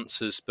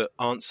answers, but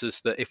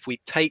answers that if we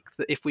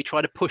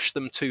try to push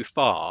them too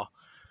far,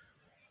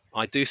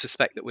 I do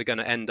suspect that we're going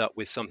to end up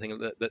with something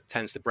that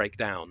tends to break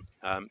down,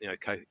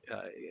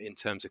 in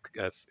terms of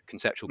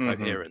conceptual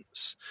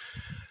coherence.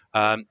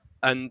 And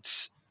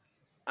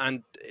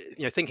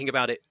thinking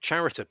about it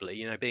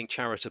charitably, being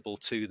charitable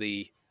to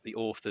the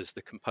authors,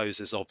 the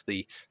composers of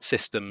the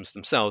systems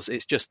themselves,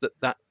 it's just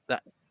that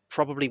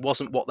probably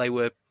wasn't what they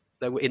were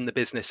in the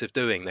business of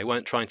doing. They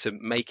weren't trying to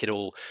make it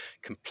all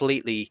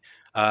completely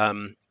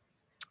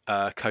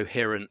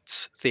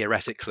coherent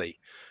theoretically,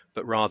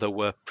 but rather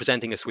were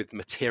presenting us with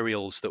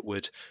materials that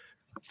would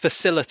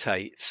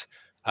facilitate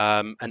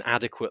an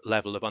adequate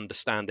level of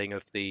understanding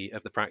of the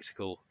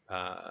practical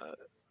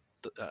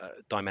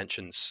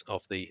dimensions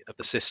of the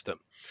system.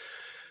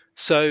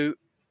 So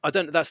I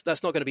don't.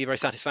 That's not going to be very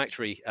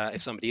satisfactory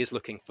if somebody is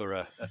looking for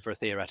a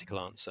theoretical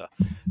answer.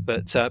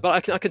 But I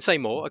can say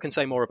more. I can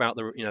say more about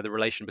the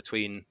relation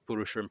between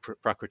Purusha and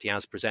Prakriti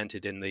as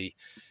presented in the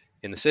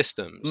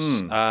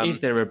systems. Is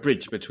there a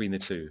bridge between the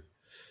two,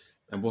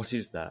 and what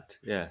is that?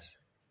 Yes.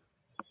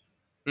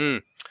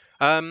 The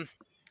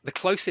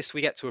closest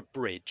we get to a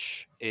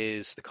bridge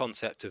is the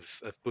concept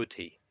of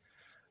buddhi.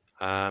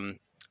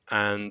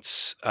 And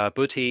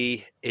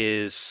buddhi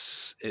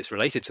is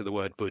related to the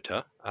word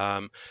Buddha.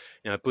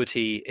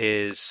 Buddhi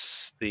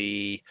is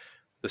the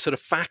sort of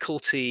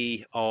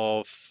faculty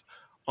of,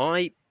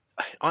 I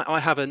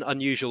have an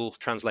unusual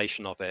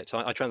translation of it.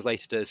 I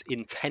translate it as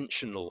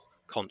intentional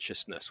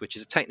consciousness, which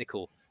is a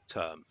technical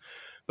term.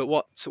 But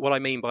what I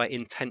mean by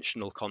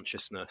intentional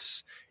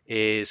consciousness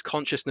is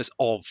consciousness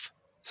of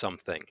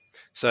something.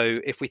 So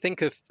if we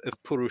think of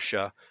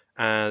Purusha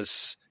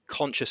as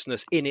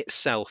consciousness in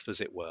itself,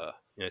 as it were,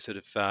 sort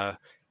of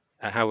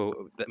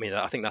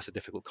I think that's a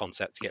difficult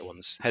concept to get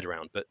one's head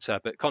around, but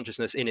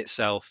consciousness in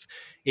itself,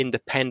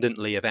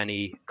 independently of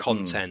any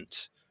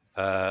content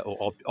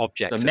or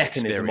object the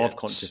mechanism of of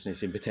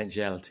consciousness in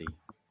potentiality.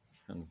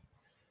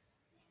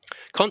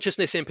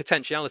 Consciousness in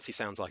potentiality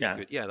sounds like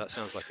that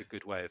sounds like a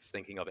good way of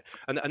thinking of it,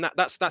 and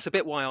that's a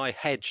bit why I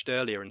hedged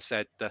earlier and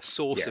said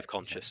source of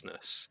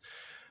consciousness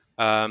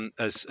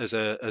as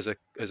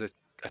a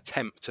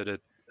attempt at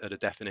a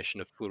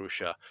definition of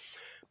Purusha,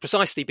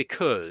 precisely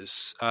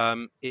because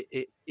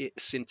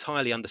it's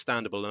entirely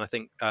understandable, and I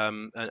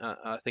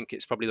think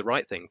it's probably the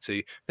right thing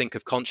to think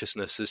of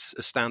consciousness as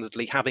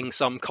standardly having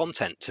some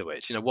content to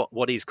it.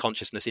 What is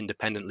consciousness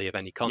independently of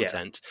any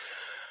content?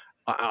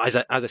 As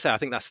I say, I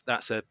think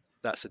that's a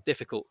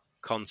difficult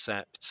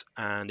concept,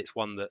 and it's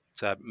one that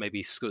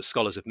maybe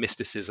scholars of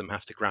mysticism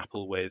have to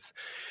grapple with.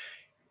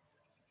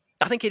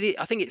 I think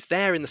it's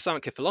there in the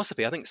Sankhya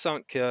philosophy. I think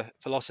Sankhya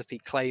philosophy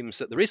claims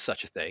that there is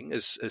such a thing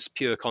as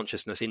pure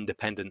consciousness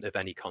independent of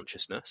any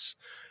consciousness,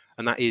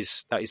 and that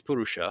is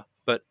Purusha.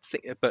 But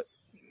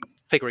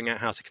figuring out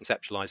how to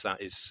conceptualize that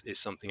is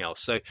something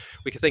else. So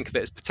we can think of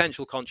it as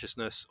potential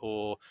consciousness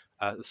or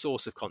the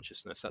source of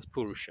consciousness. That's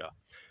Purusha.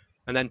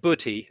 And then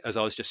buddhi, as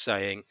I was just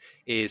saying,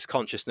 is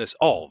consciousness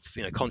of,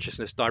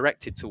 consciousness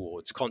directed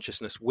towards,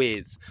 consciousness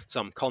with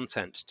some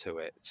content to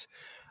it.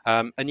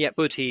 And yet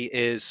buddhi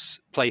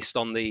is placed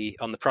on the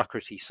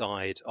prakriti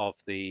side of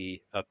the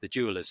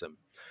dualism.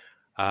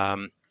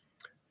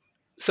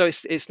 So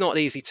it's not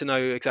easy to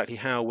know exactly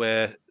how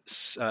we're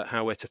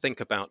to think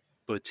about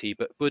buddhi,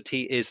 but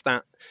buddhi is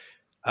that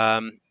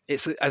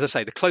it's, as I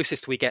say, the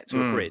closest we get to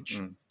a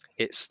bridge.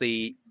 It's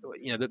the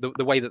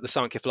way that the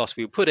Sankhya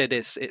philosophy would put it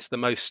is it's the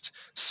most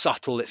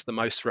subtle, it's the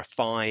most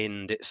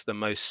refined, it's the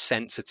most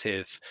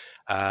sensitive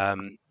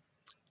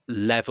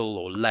level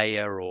or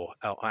layer or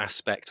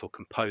aspect or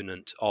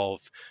component of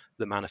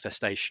the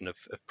manifestation of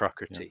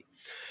Prakriti.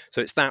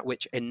 So it's that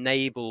which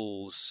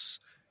enables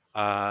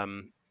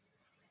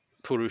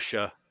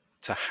Purusha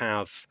to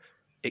have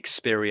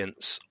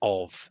experience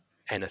of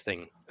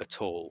anything at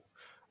all,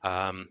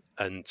 and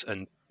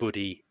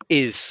buddhi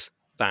is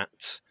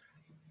that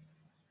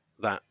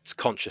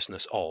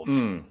consciousness of.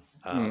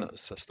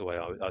 That's the way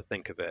I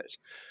think of it.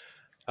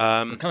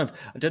 Kind of,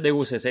 don't they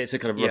also say it's a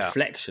kind of Yeah.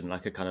 reflection,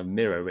 like a kind of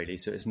mirror, really?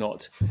 So it's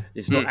not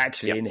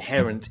actually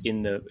inherent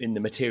in the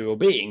material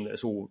being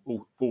that's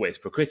always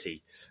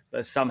Prakriti,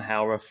 but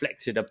somehow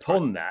reflected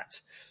upon that.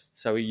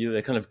 So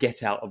they kind of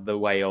get out of the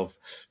way of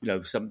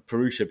some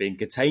Purusha being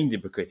contained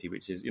in Prakriti,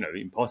 which is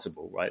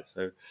impossible, right?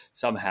 So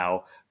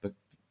somehow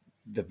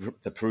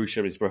the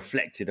Purusha is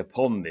reflected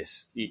upon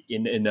this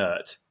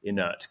inert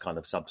kind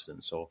of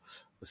substance, or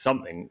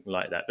something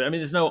like that. But I mean,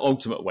 there's no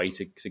ultimate way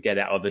to get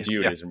out of the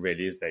dualism,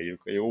 really, is there?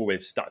 You're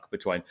always stuck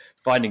between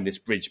finding this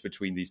bridge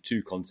between these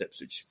two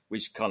concepts,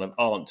 which kind of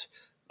aren't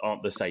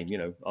the same,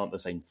 aren't the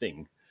same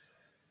thing.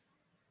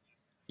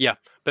 Yeah,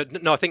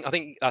 but no, I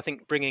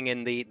think bringing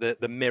in the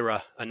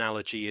mirror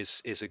analogy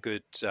is a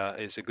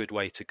good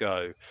way to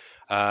go.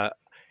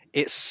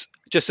 It's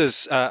just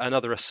as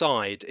another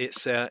aside.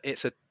 It's a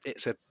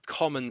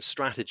common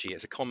strategy.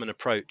 It's a common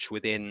approach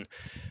within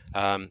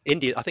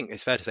Indian. I think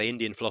it's fair to say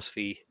Indian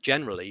philosophy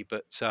generally,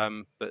 but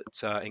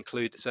certainly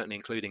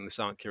including the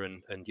Sankhya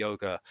and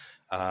Yoga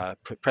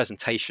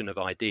presentation of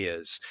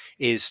ideas,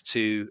 is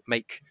to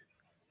make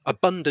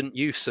abundant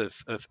use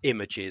of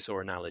images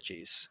or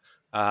analogies,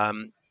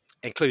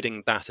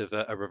 including that of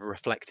a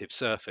reflective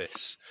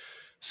surface.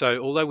 So,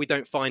 although we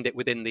don't find it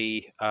within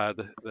the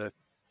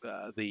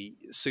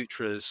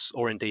sutras,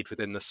 or indeed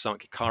within the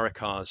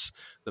Sankhya-karikas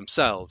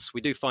themselves,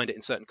 we do find it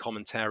in certain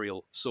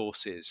commentarial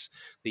sources.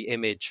 The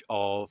image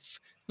of,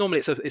 normally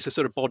it's a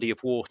sort of body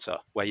of water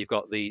where you've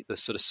got the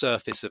sort of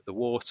surface of the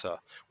water,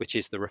 which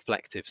is the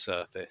reflective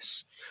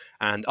surface,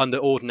 and under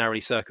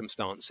ordinary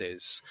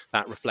circumstances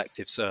that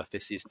reflective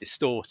surface is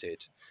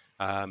distorted.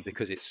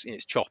 Because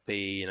it's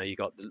choppy, you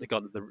got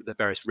the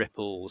various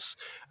ripples.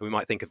 And we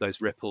might think of those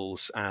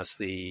ripples as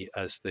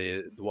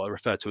what are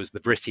referred to as the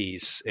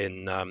vrittis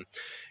in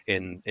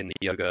the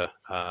yoga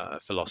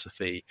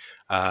philosophy.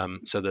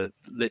 So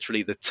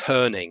literally the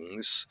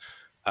turnings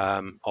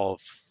of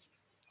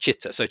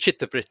chitta. So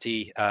chitta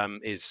vritti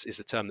is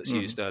a term that's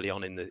used early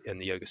on in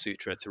the Yoga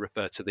Sutra to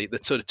refer to the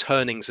sort of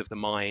turnings of the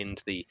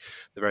mind, the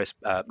various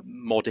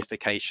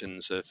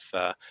modifications of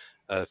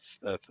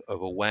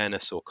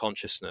awareness or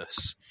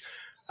consciousness,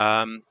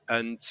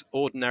 and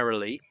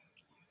ordinarily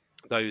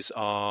those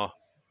are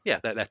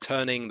they're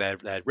turning,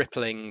 they're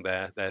rippling,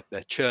 they're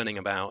churning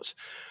about,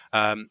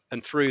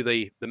 and through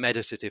the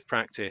meditative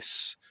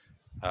practice,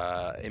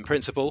 in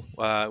principle,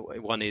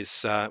 one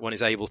is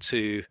able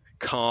to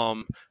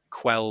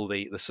quell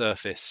the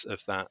surface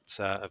of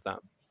that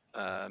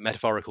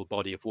metaphorical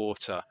body of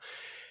water,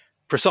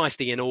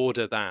 precisely in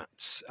order that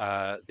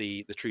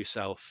the true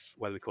self,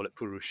 whether we call it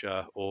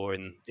Purusha or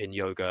in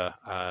yoga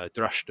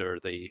Drashta,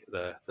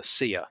 the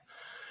seer,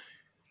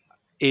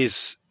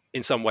 is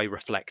in some way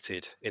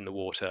reflected in the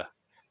water.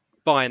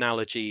 By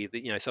analogy,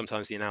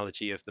 sometimes the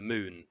analogy of the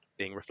moon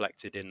being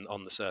reflected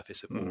on the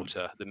surface of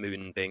water, the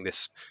moon being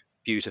this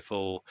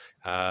beautiful,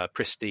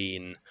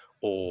 pristine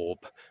orb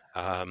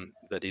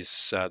that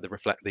is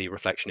the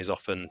reflection is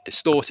often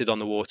distorted on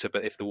the water,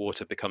 but if the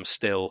water becomes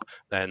still,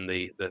 then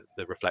the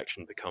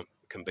reflection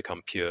can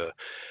become pure.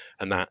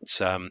 And that's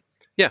an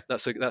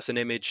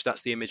image.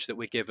 That's the image that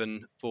we're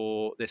given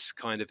for this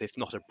kind of, if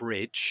not a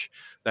bridge,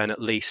 then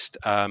at least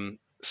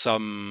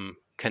some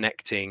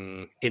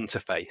connecting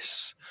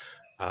interface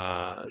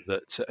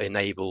that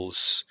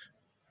enables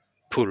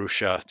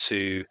Purusha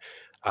to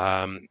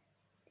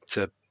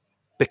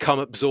become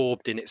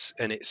absorbed in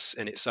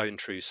its own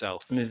true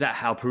self. And is that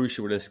how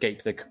Purusha would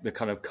escape the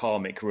kind of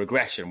karmic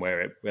regression,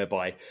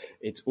 whereby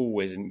it's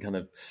always kind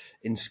of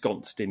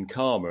ensconced in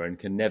karma and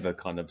can never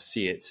kind of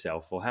see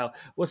itself? Or I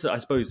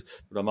suppose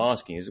what I'm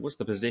asking is, what's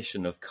the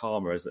position of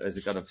karma as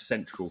a kind of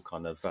central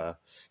kind of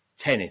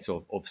tenet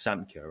of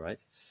Samkhya,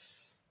 right?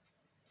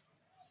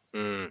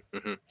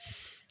 Mm-hmm.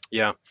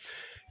 Yeah.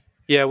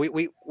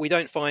 We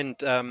don't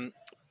find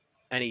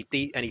any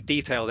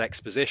detailed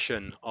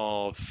exposition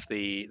of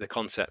the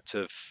concept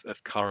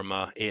of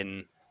karma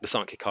in the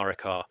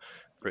Sankhya-karika,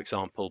 for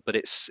example, but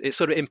it's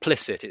sort of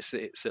implicit.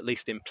 It's at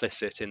least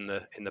implicit in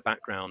the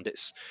background.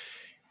 It's,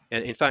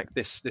 in fact,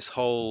 this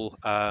whole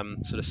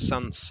sort of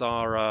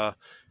samsara,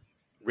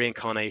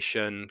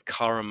 reincarnation,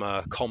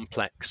 karma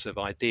complex of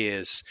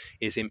ideas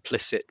is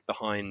implicit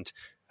behind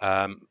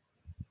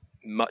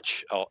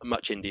much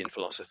Indian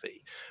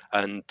philosophy,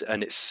 and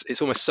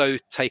it's almost so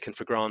taken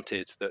for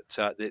granted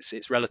that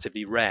it's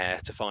relatively rare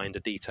to find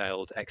a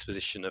detailed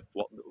exposition of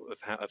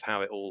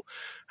how it all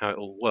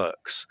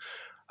works.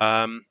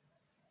 And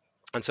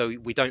so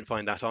we don't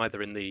find that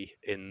either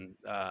in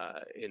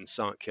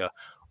Sankhya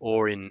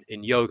or in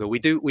yoga. We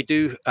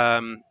do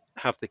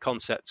have the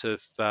concept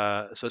of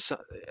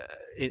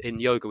in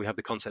yoga we have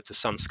the concept of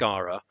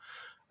samskara.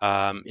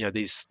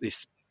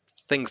 These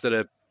things that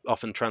are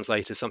often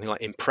translated as something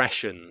like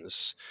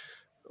impressions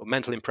or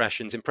mental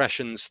impressions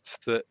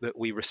that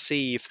we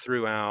receive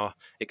through our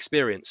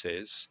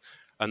experiences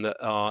and that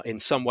are in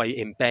some way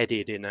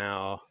embedded in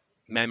our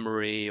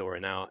memory or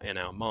in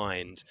our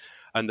mind,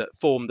 and that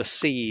form the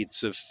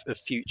seeds of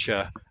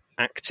future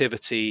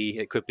activity,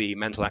 it could be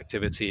mental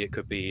activity, it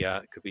could be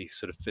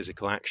sort of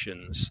physical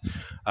actions,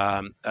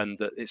 and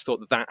that it's thought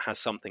that that has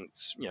something,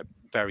 you know,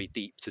 very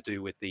deep to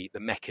do with the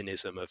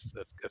mechanism of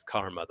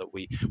karma, that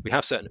we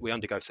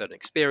undergo certain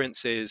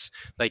experiences,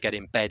 they get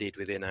embedded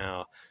within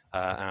our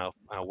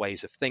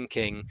ways of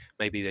thinking.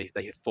 Maybe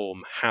they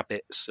form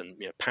habits and,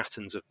 you know,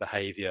 patterns of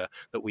behavior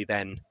that we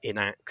then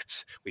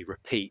enact, we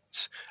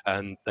repeat,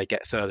 and they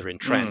get further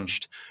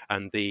entrenched.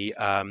 And they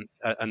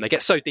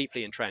get so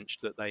deeply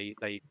entrenched that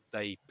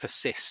they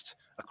persist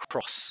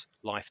across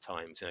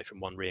lifetimes, you know, from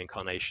one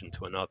reincarnation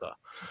to another.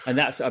 And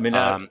that's, I mean,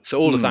 so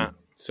all of that.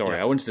 Sorry,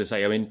 I wanted to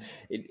say, I mean,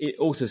 it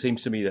also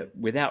seems to me that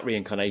without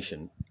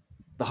reincarnation,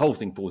 the whole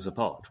thing falls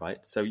apart, right?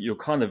 So you're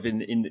kind of in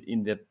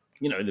the,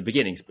 you know, in the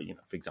beginnings, but, you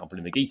know, for example,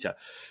 in the Gita,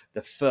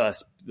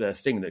 the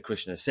thing that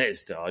Krishna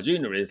says to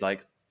Arjuna is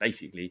like,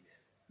 basically,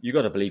 you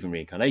got to believe in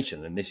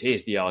reincarnation, and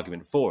here's the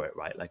argument for it,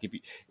 right? Like,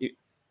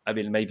 I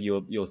mean, maybe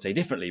you'll say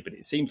differently, but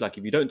it seems like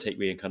if you don't take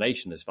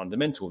reincarnation as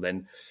fundamental,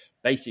 then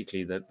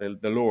basically the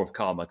law of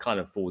karma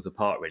kind of falls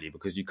apart, really,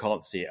 because you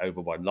can't see it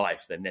over one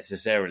life. Then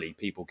necessarily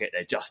people get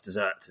their just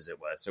desserts, as it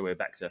were. So we're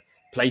back to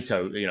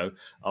Plato, you know,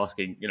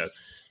 asking, you know,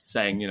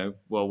 saying, you know,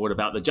 well, what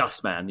about the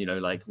just man? You know,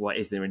 like, what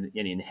is there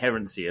any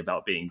inherency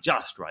about being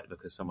just, right?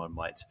 Because someone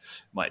might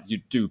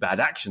do bad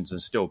actions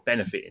and still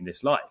benefit in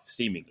this life,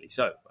 seemingly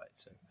so, right?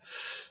 So,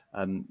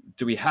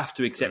 do we have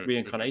to accept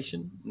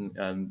reincarnation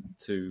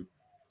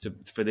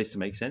for this to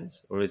make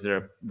sense, or is there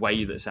a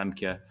way that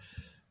Samkhya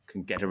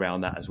can get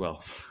around that as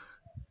well?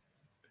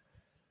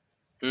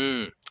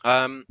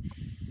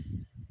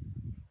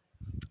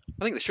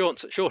 I think the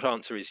short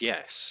answer is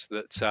yes.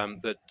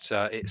 That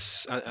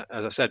it's,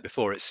 as I said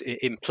before, it's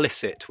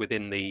implicit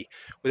within the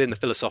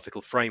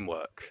philosophical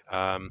framework.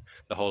 The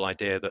whole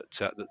idea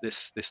that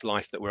this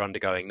life that we're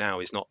undergoing now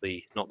is not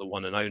the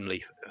one and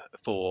only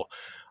for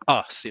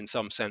us, in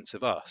some sense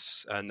of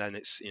us. And then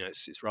it's, you know,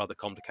 it's rather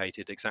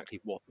complicated exactly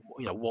what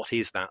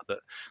is that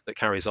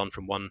carries on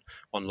from one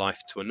life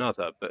to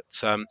another. But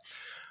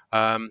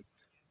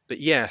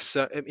yes,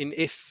 I mean,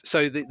 if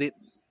so,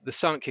 the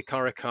Sankhya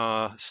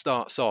Karika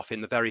starts off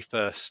in the very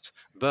first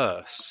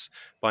verse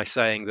by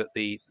saying that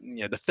the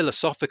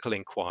philosophical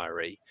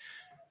inquiry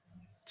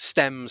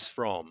stems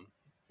from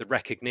the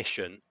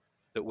recognition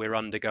that we're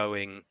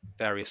undergoing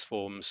various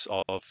forms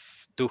of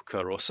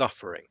dukkha, or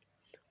suffering,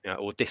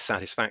 or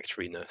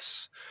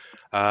dissatisfactoriness,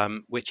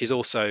 which is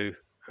also,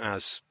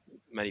 as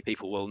many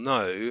people will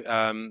know,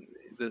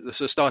 the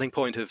sort of starting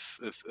point of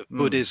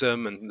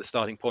Buddhism, and the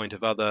starting point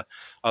of other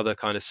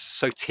kind of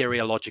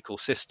soteriological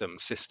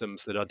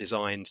systems that are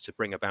designed to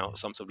bring about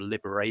some sort of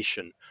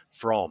liberation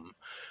from.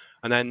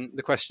 And then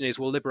the question is,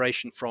 well,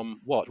 liberation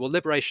from what? Well,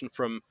 liberation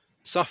from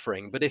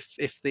suffering. But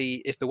if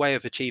the way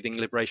of achieving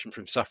liberation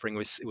from suffering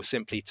was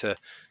simply to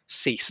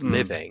cease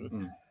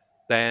living,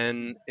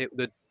 then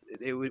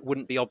it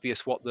wouldn't be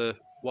obvious what the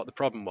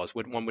problem was.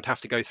 One would have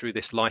to go through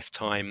this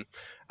lifetime,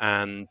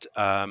 and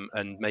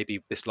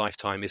maybe this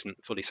lifetime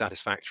isn't fully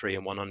satisfactory,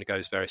 and one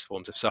undergoes various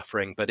forms of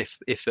suffering. But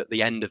if at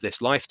the end of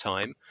this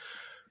lifetime,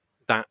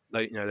 that,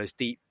 you know, those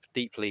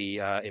deeply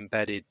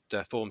embedded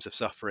forms of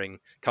suffering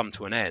come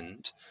to an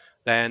end,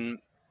 then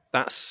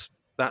that's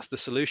the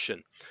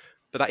solution.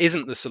 But that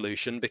isn't the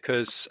solution,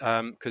 because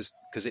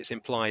it's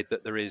implied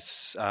that there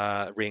is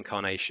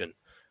reincarnation.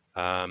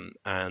 And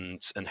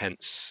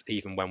hence,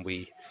 even when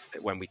we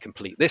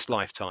complete this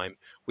lifetime,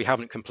 we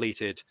haven't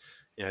completed,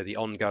 you know, the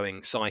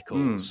ongoing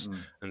cycles.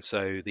 And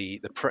so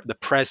the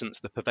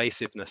presence, the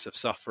pervasiveness of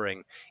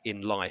suffering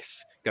in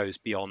life goes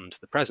beyond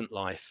the present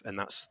life, and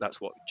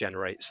that's what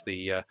generates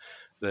the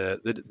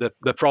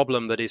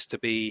problem that is to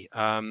be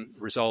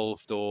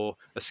resolved or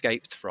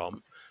escaped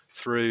from,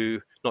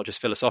 through not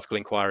just philosophical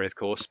inquiry, of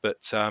course,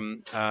 but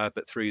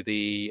through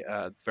the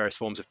various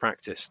forms of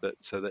practice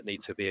that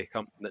need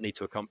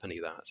to accompany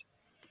that.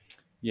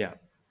 Yeah,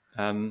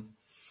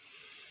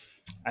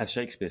 as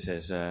Shakespeare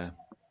says,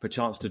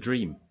 perchance to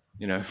dream.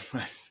 You know,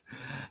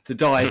 to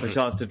die,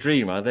 perchance to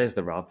dream. There's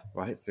the rub,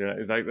 right?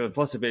 It's like the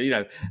possibility, you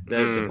know,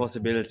 the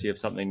possibility of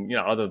something, you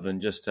know, other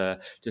than just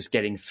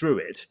getting through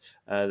it,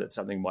 that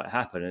something might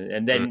happen,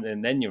 and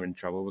then you're in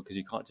trouble, because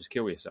you can't just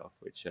kill yourself.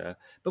 Which,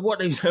 but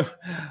what, you know,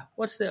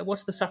 what's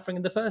the suffering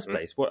in the first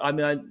place? What I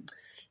mean,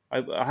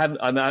 I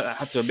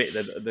have to admit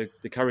that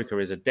the Karika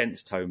is a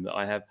dense tome that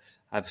I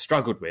have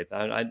struggled with.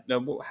 And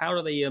how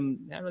do they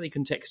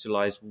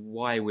contextualize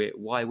why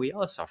we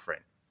are suffering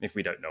if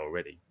we don't know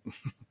already?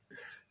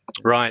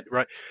 Right.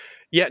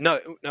 Yeah, no,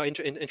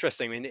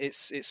 interesting. I mean,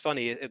 it's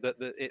funny that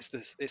it's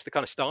the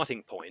kind of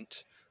starting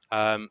point,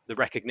 the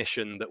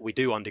recognition that we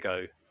do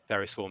undergo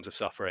various forms of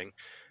suffering,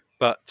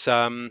 but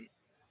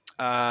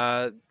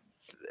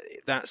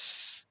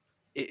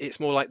it's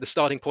more like the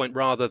starting point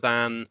rather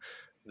than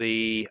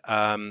the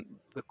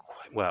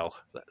well,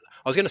 I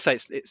was going to say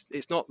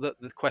it's not that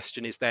the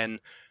question is then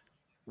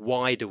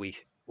why do we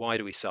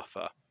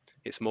suffer.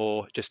 It's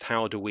more just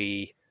how do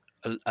we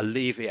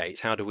alleviate,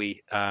 how do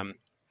we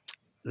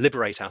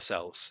liberate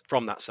ourselves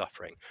from that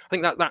suffering. I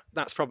think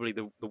that's probably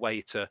the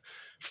way to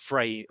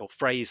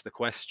phrase the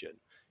question.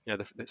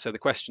 So the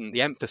question,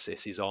 the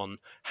emphasis is on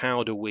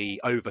how do we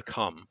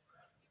overcome,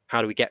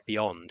 how do we get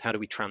beyond, how do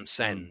we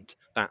transcend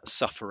that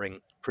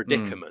suffering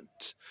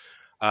predicament?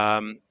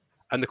 And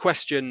the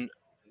question,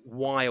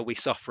 why are we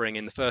suffering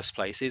in the first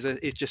place,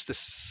 is just a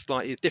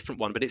slightly different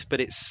one,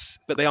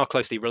 but they are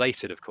closely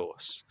related, of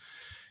course.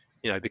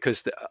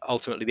 Because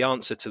ultimately the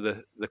answer to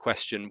the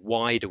question,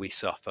 why do we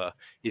suffer,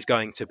 is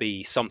going to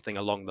be something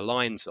along the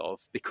lines of,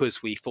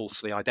 because we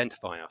falsely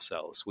identify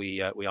ourselves.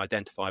 We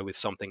identify with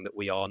something that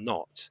we are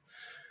not,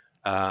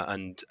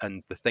 and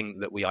the thing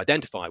that we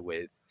identify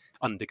with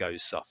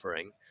undergoes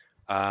suffering.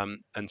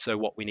 And so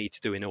what we need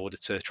to do in order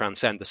to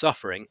transcend the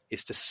suffering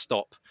is to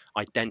stop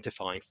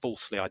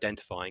falsely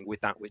identifying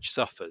with that which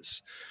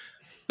suffers.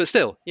 But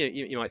still,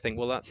 you might think,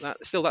 well,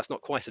 that's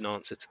not quite an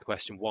answer to the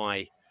question,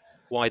 why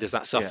does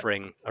that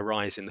suffering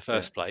arise in the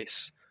first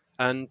place?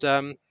 And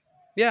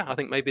I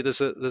think maybe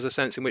there's a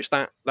sense in which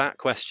that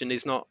question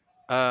is not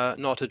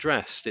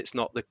addressed. It's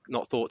not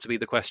thought to be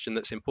the question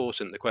that's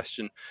important. The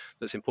question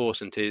that's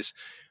important is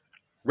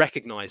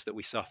recognize that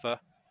we suffer,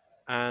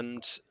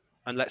 and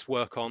let's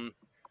work on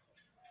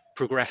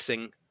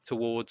progressing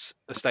towards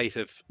a state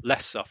of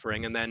less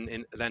suffering, and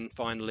then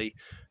finally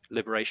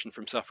liberation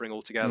from suffering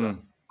altogether.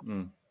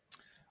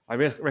 I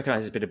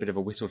recognise it's been a bit of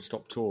a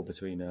whistle-stop tour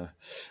between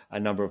a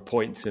number of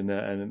points and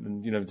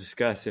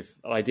discursive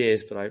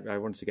ideas, but I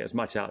wanted to get as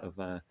much out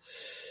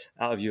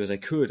of you as I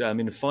could. I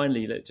mean,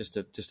 finally, just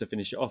to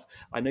finish it off,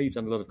 I know you've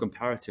done a lot of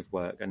comparative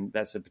work, and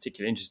that's a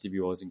particular interest of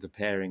yours in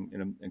comparing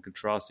and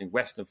contrasting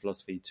Western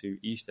philosophy to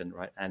Eastern,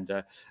 right? And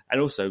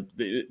also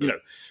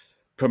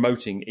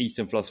promoting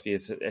Eastern philosophy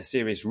as a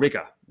serious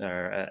rigor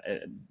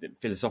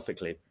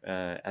philosophically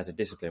as a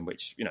discipline,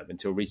 which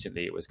until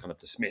recently it was kind of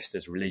dismissed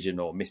as religion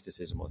or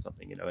mysticism or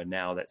something, and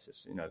now that's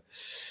just,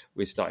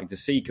 we're starting to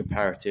see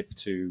comparative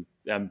to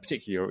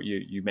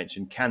particularly you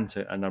mentioned Kant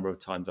a number of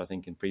times, I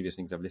think, in previous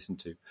things I've listened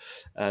to.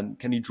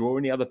 Can you draw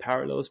any other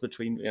parallels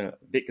between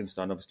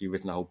Wittgenstein? Obviously, you've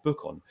written a whole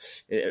book on.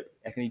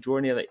 Can you draw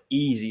any other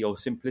easy or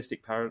simplistic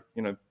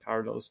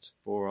parallels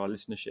for our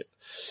listenership?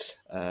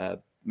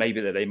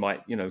 Maybe that they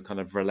might, kind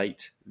of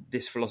relate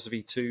this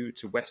philosophy to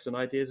Western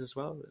ideas as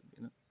well.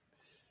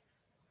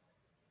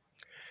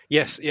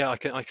 Yes, I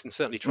can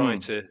certainly try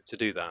to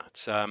do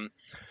that.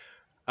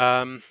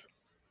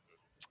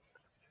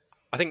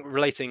 I think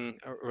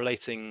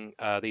relating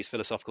these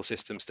philosophical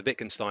systems to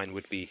Wittgenstein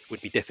would be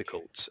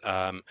difficult.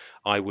 I'm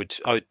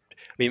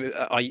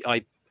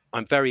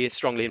very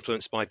strongly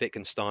influenced by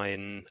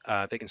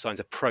Wittgenstein's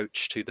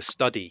approach to the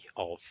study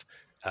of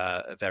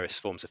various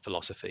forms of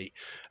philosophy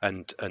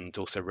and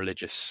also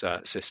religious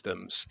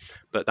systems,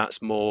 but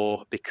that's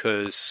more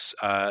because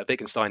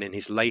Wittgenstein in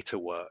his later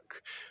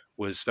work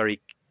was very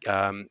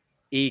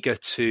eager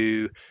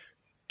to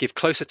give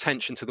close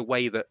attention to the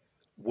way that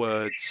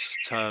words,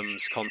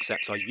 terms,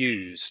 concepts are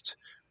used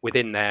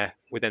within the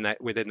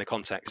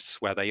contexts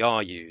where they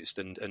are used,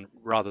 and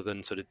rather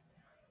than sort of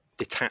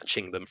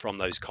detaching them from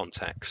those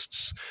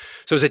contexts.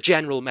 So as a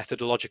general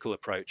methodological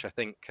approach, I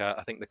think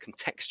the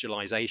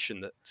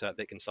contextualization that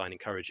Wittgenstein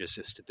encourages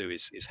us to do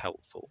is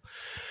helpful.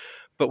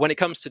 But when it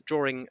comes to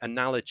drawing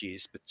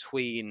analogies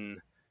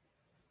between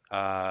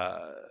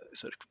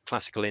sort of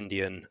classical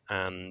Indian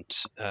and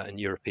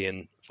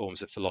European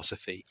forms of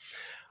philosophy,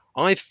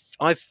 I've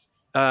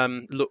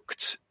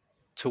looked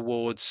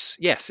towards,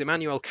 yes,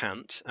 Immanuel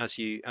Kant, as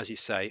you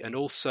say, and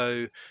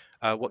also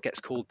what gets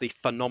called the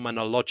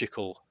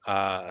phenomenological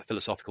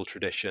philosophical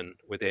tradition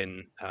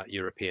within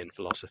European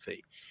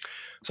philosophy.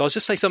 So I'll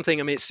just say something.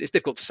 I mean, it's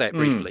difficult to say it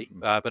briefly,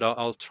 but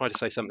I'll try to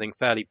say something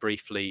fairly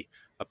briefly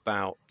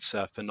about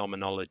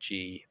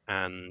phenomenology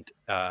and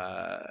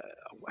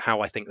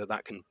how I think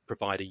that can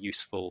provide a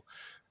useful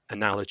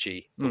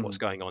analogy for what's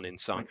going on in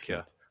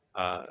Sankhya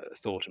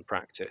thought and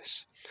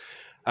practice.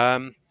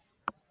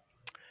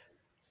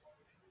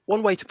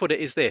 One way to put it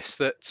is this: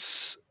 that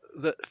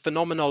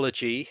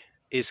phenomenology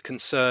is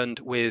concerned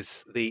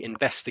with the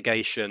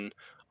investigation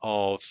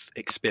of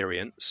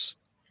experience,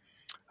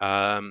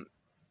 and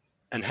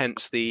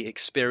hence the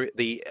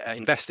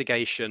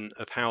investigation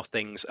of how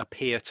things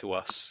appear to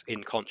us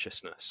in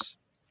consciousness.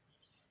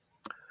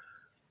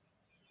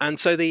 And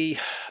so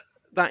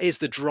that is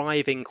the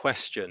driving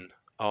question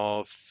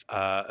of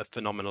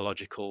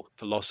phenomenological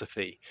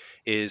philosophy: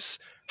 is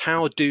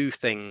how do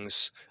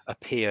things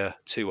appear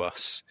to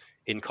us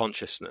in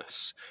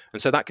consciousness?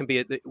 And so that can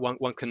be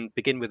one can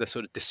begin with a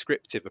sort of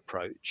descriptive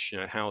approach.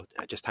 How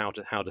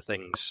do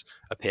things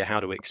appear?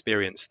 How do we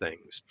experience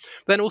things?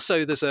 But then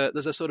also there's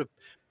a sort of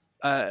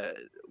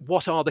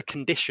what are the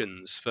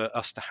conditions for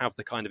us to have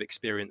the kind of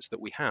experience that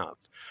we have?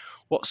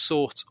 What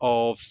sort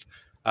of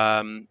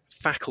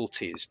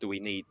faculties do we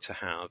need to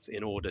have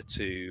in order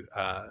to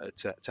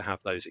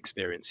have those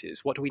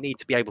experiences? What do we need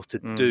to be able to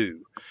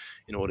do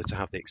in order to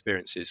have the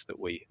experiences that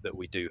we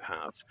do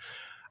have?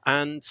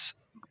 And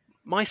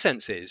my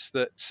sense is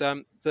that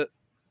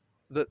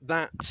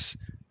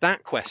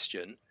that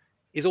question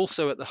is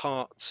also at the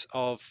heart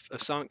of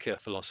Sankhya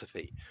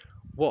philosophy.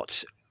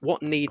 What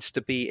needs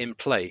to be in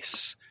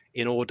place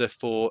in order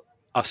for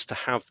us to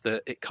have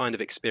the kind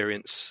of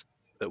experience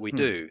that we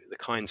do, the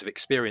kinds of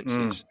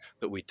experiences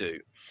that we do.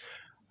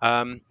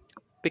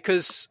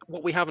 Because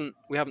what we haven't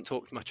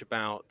talked much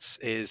about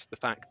is the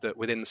fact that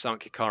within the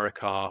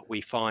Sankhya-Karika we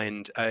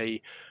find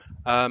a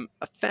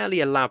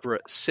fairly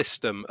elaborate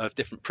system of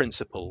different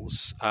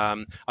principles.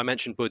 I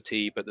mentioned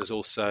buddhi, but there's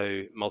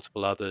also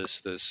multiple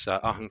others. There's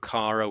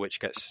ahankara, which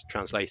gets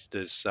translated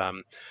as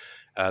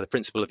the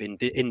principle of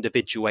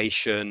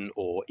individuation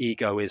or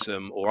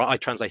egoism, or I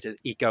translate it as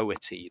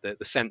egoity,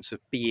 the sense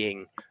of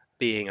being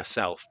a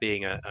self,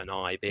 being an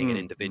I, being an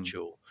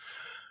individual.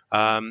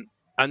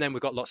 And then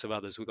we've got lots of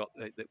others. We've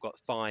got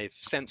 5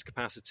 sense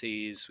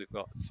capacities. We've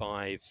got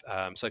 5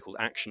 so-called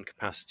action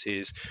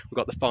capacities. We've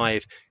got the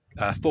 5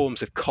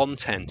 forms of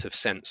content of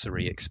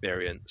sensory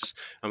experience,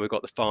 and we've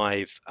got the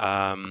 5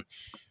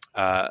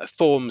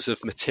 forms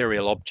of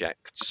material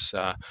objects,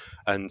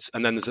 and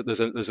then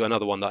there's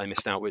another one that I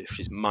missed out, which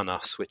is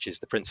manas, which is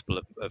the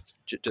principle of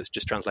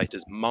just translated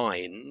as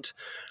mind,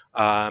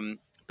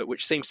 but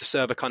which seems to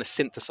serve a kind of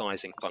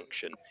synthesizing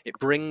function. It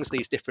brings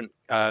these different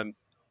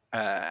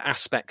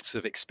aspects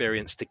of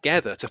experience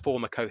together to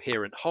form a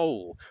coherent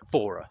whole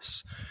for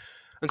us.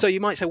 And so you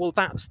might say, well,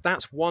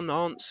 that's one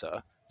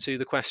answer to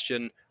the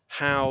question,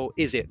 how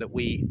is it that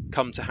we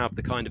come to have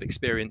the kind of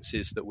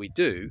experiences that we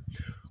do?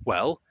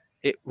 Well,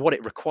 what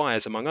it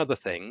requires, among other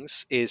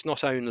things, is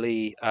not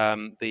only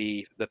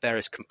the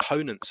various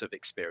components of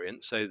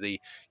experience, so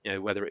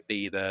whether it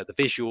be the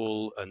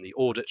visual and the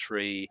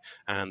auditory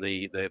and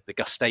the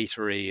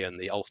gustatory and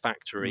the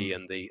olfactory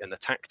and the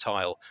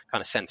tactile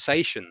kind of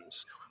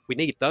sensations. We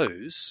need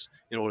those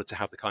in order to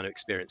have the kind of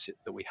experience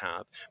that we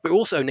have. We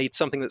also need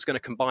something that's going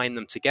to combine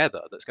them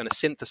together, that's going to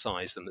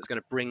synthesize them, that's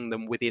going to bring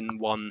them within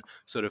one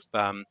sort of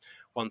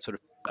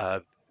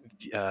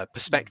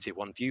perspective,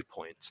 one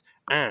viewpoint,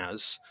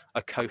 as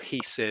a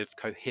cohesive,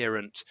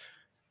 coherent,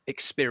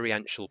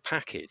 experiential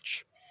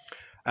package.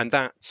 And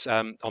that,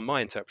 on my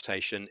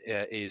interpretation,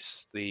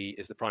 is the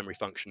primary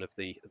function of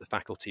the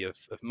faculty of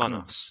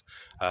manas,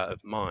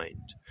 of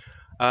mind.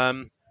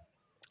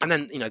 And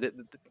then, the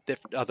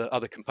different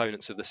other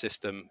components of the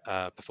system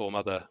perform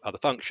other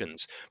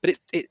functions. But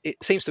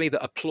it seems to me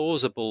that a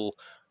plausible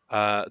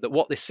that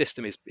what this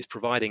system is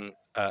providing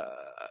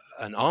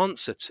an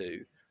answer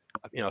to,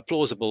 a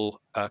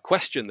plausible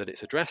question that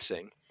it's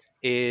addressing,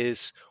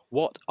 is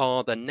what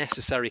are the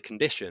necessary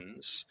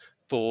conditions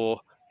for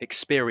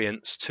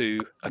experience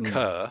to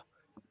occur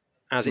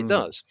as it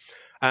does.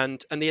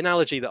 And the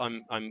analogy that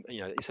I'm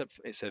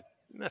it's a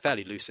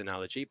fairly loose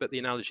analogy, but the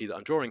analogy that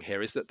I'm drawing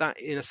here is that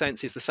in a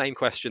sense is the same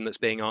question that's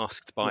being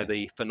asked by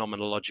the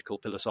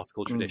phenomenological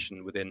philosophical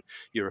tradition within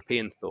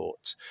European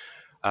thought.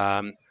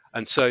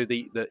 And so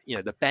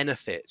the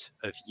benefit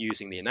of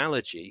using the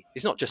analogy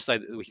is not just so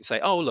that we can say,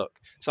 oh, look,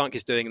 Sankhya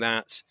is doing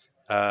that,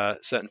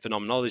 certain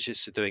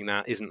phenomenologists are doing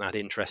that, isn't that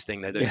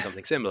interesting, they're doing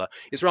something similar.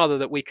 It's rather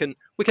that we can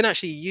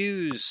actually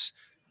use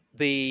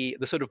the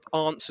sort of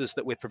answers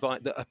that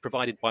that are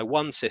provided by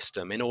one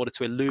system in order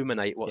to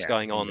illuminate what's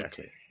going on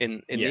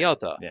in the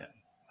other.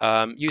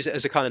 Use it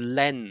as a kind of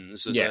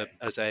lens,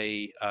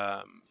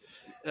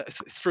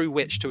 through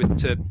which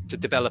to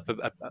develop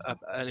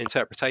an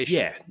interpretation.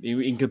 Yeah,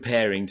 in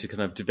comparing to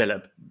kind of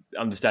develop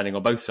understanding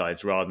on both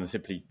sides, rather than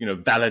simply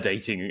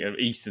validating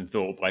Eastern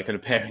thought by kind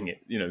of pairing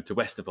it to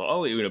Western thought.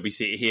 Oh, we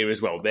see it here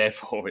as well,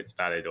 therefore it's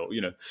valid. Or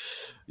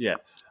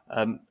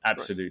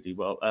absolutely.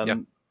 Right.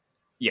 Well,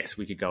 yes,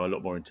 we could go a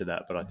lot more into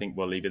that, but I think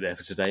we'll leave it there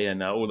for today.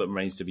 And all that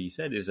remains to be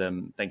said is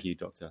thank you,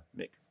 Dr.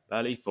 Mick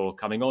Burley, for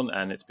coming on.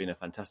 And it's been a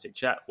fantastic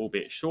chat,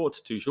 albeit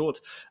too short.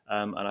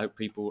 And I hope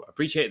people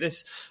appreciate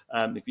this.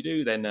 If you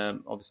do, then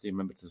obviously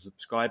remember to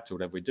subscribe to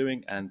whatever we're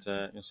doing, and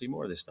you'll see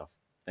more of this stuff.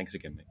 Thanks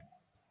again, Mick.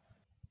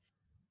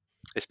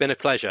 It's been a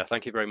pleasure.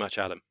 Thank you very much,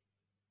 Adam.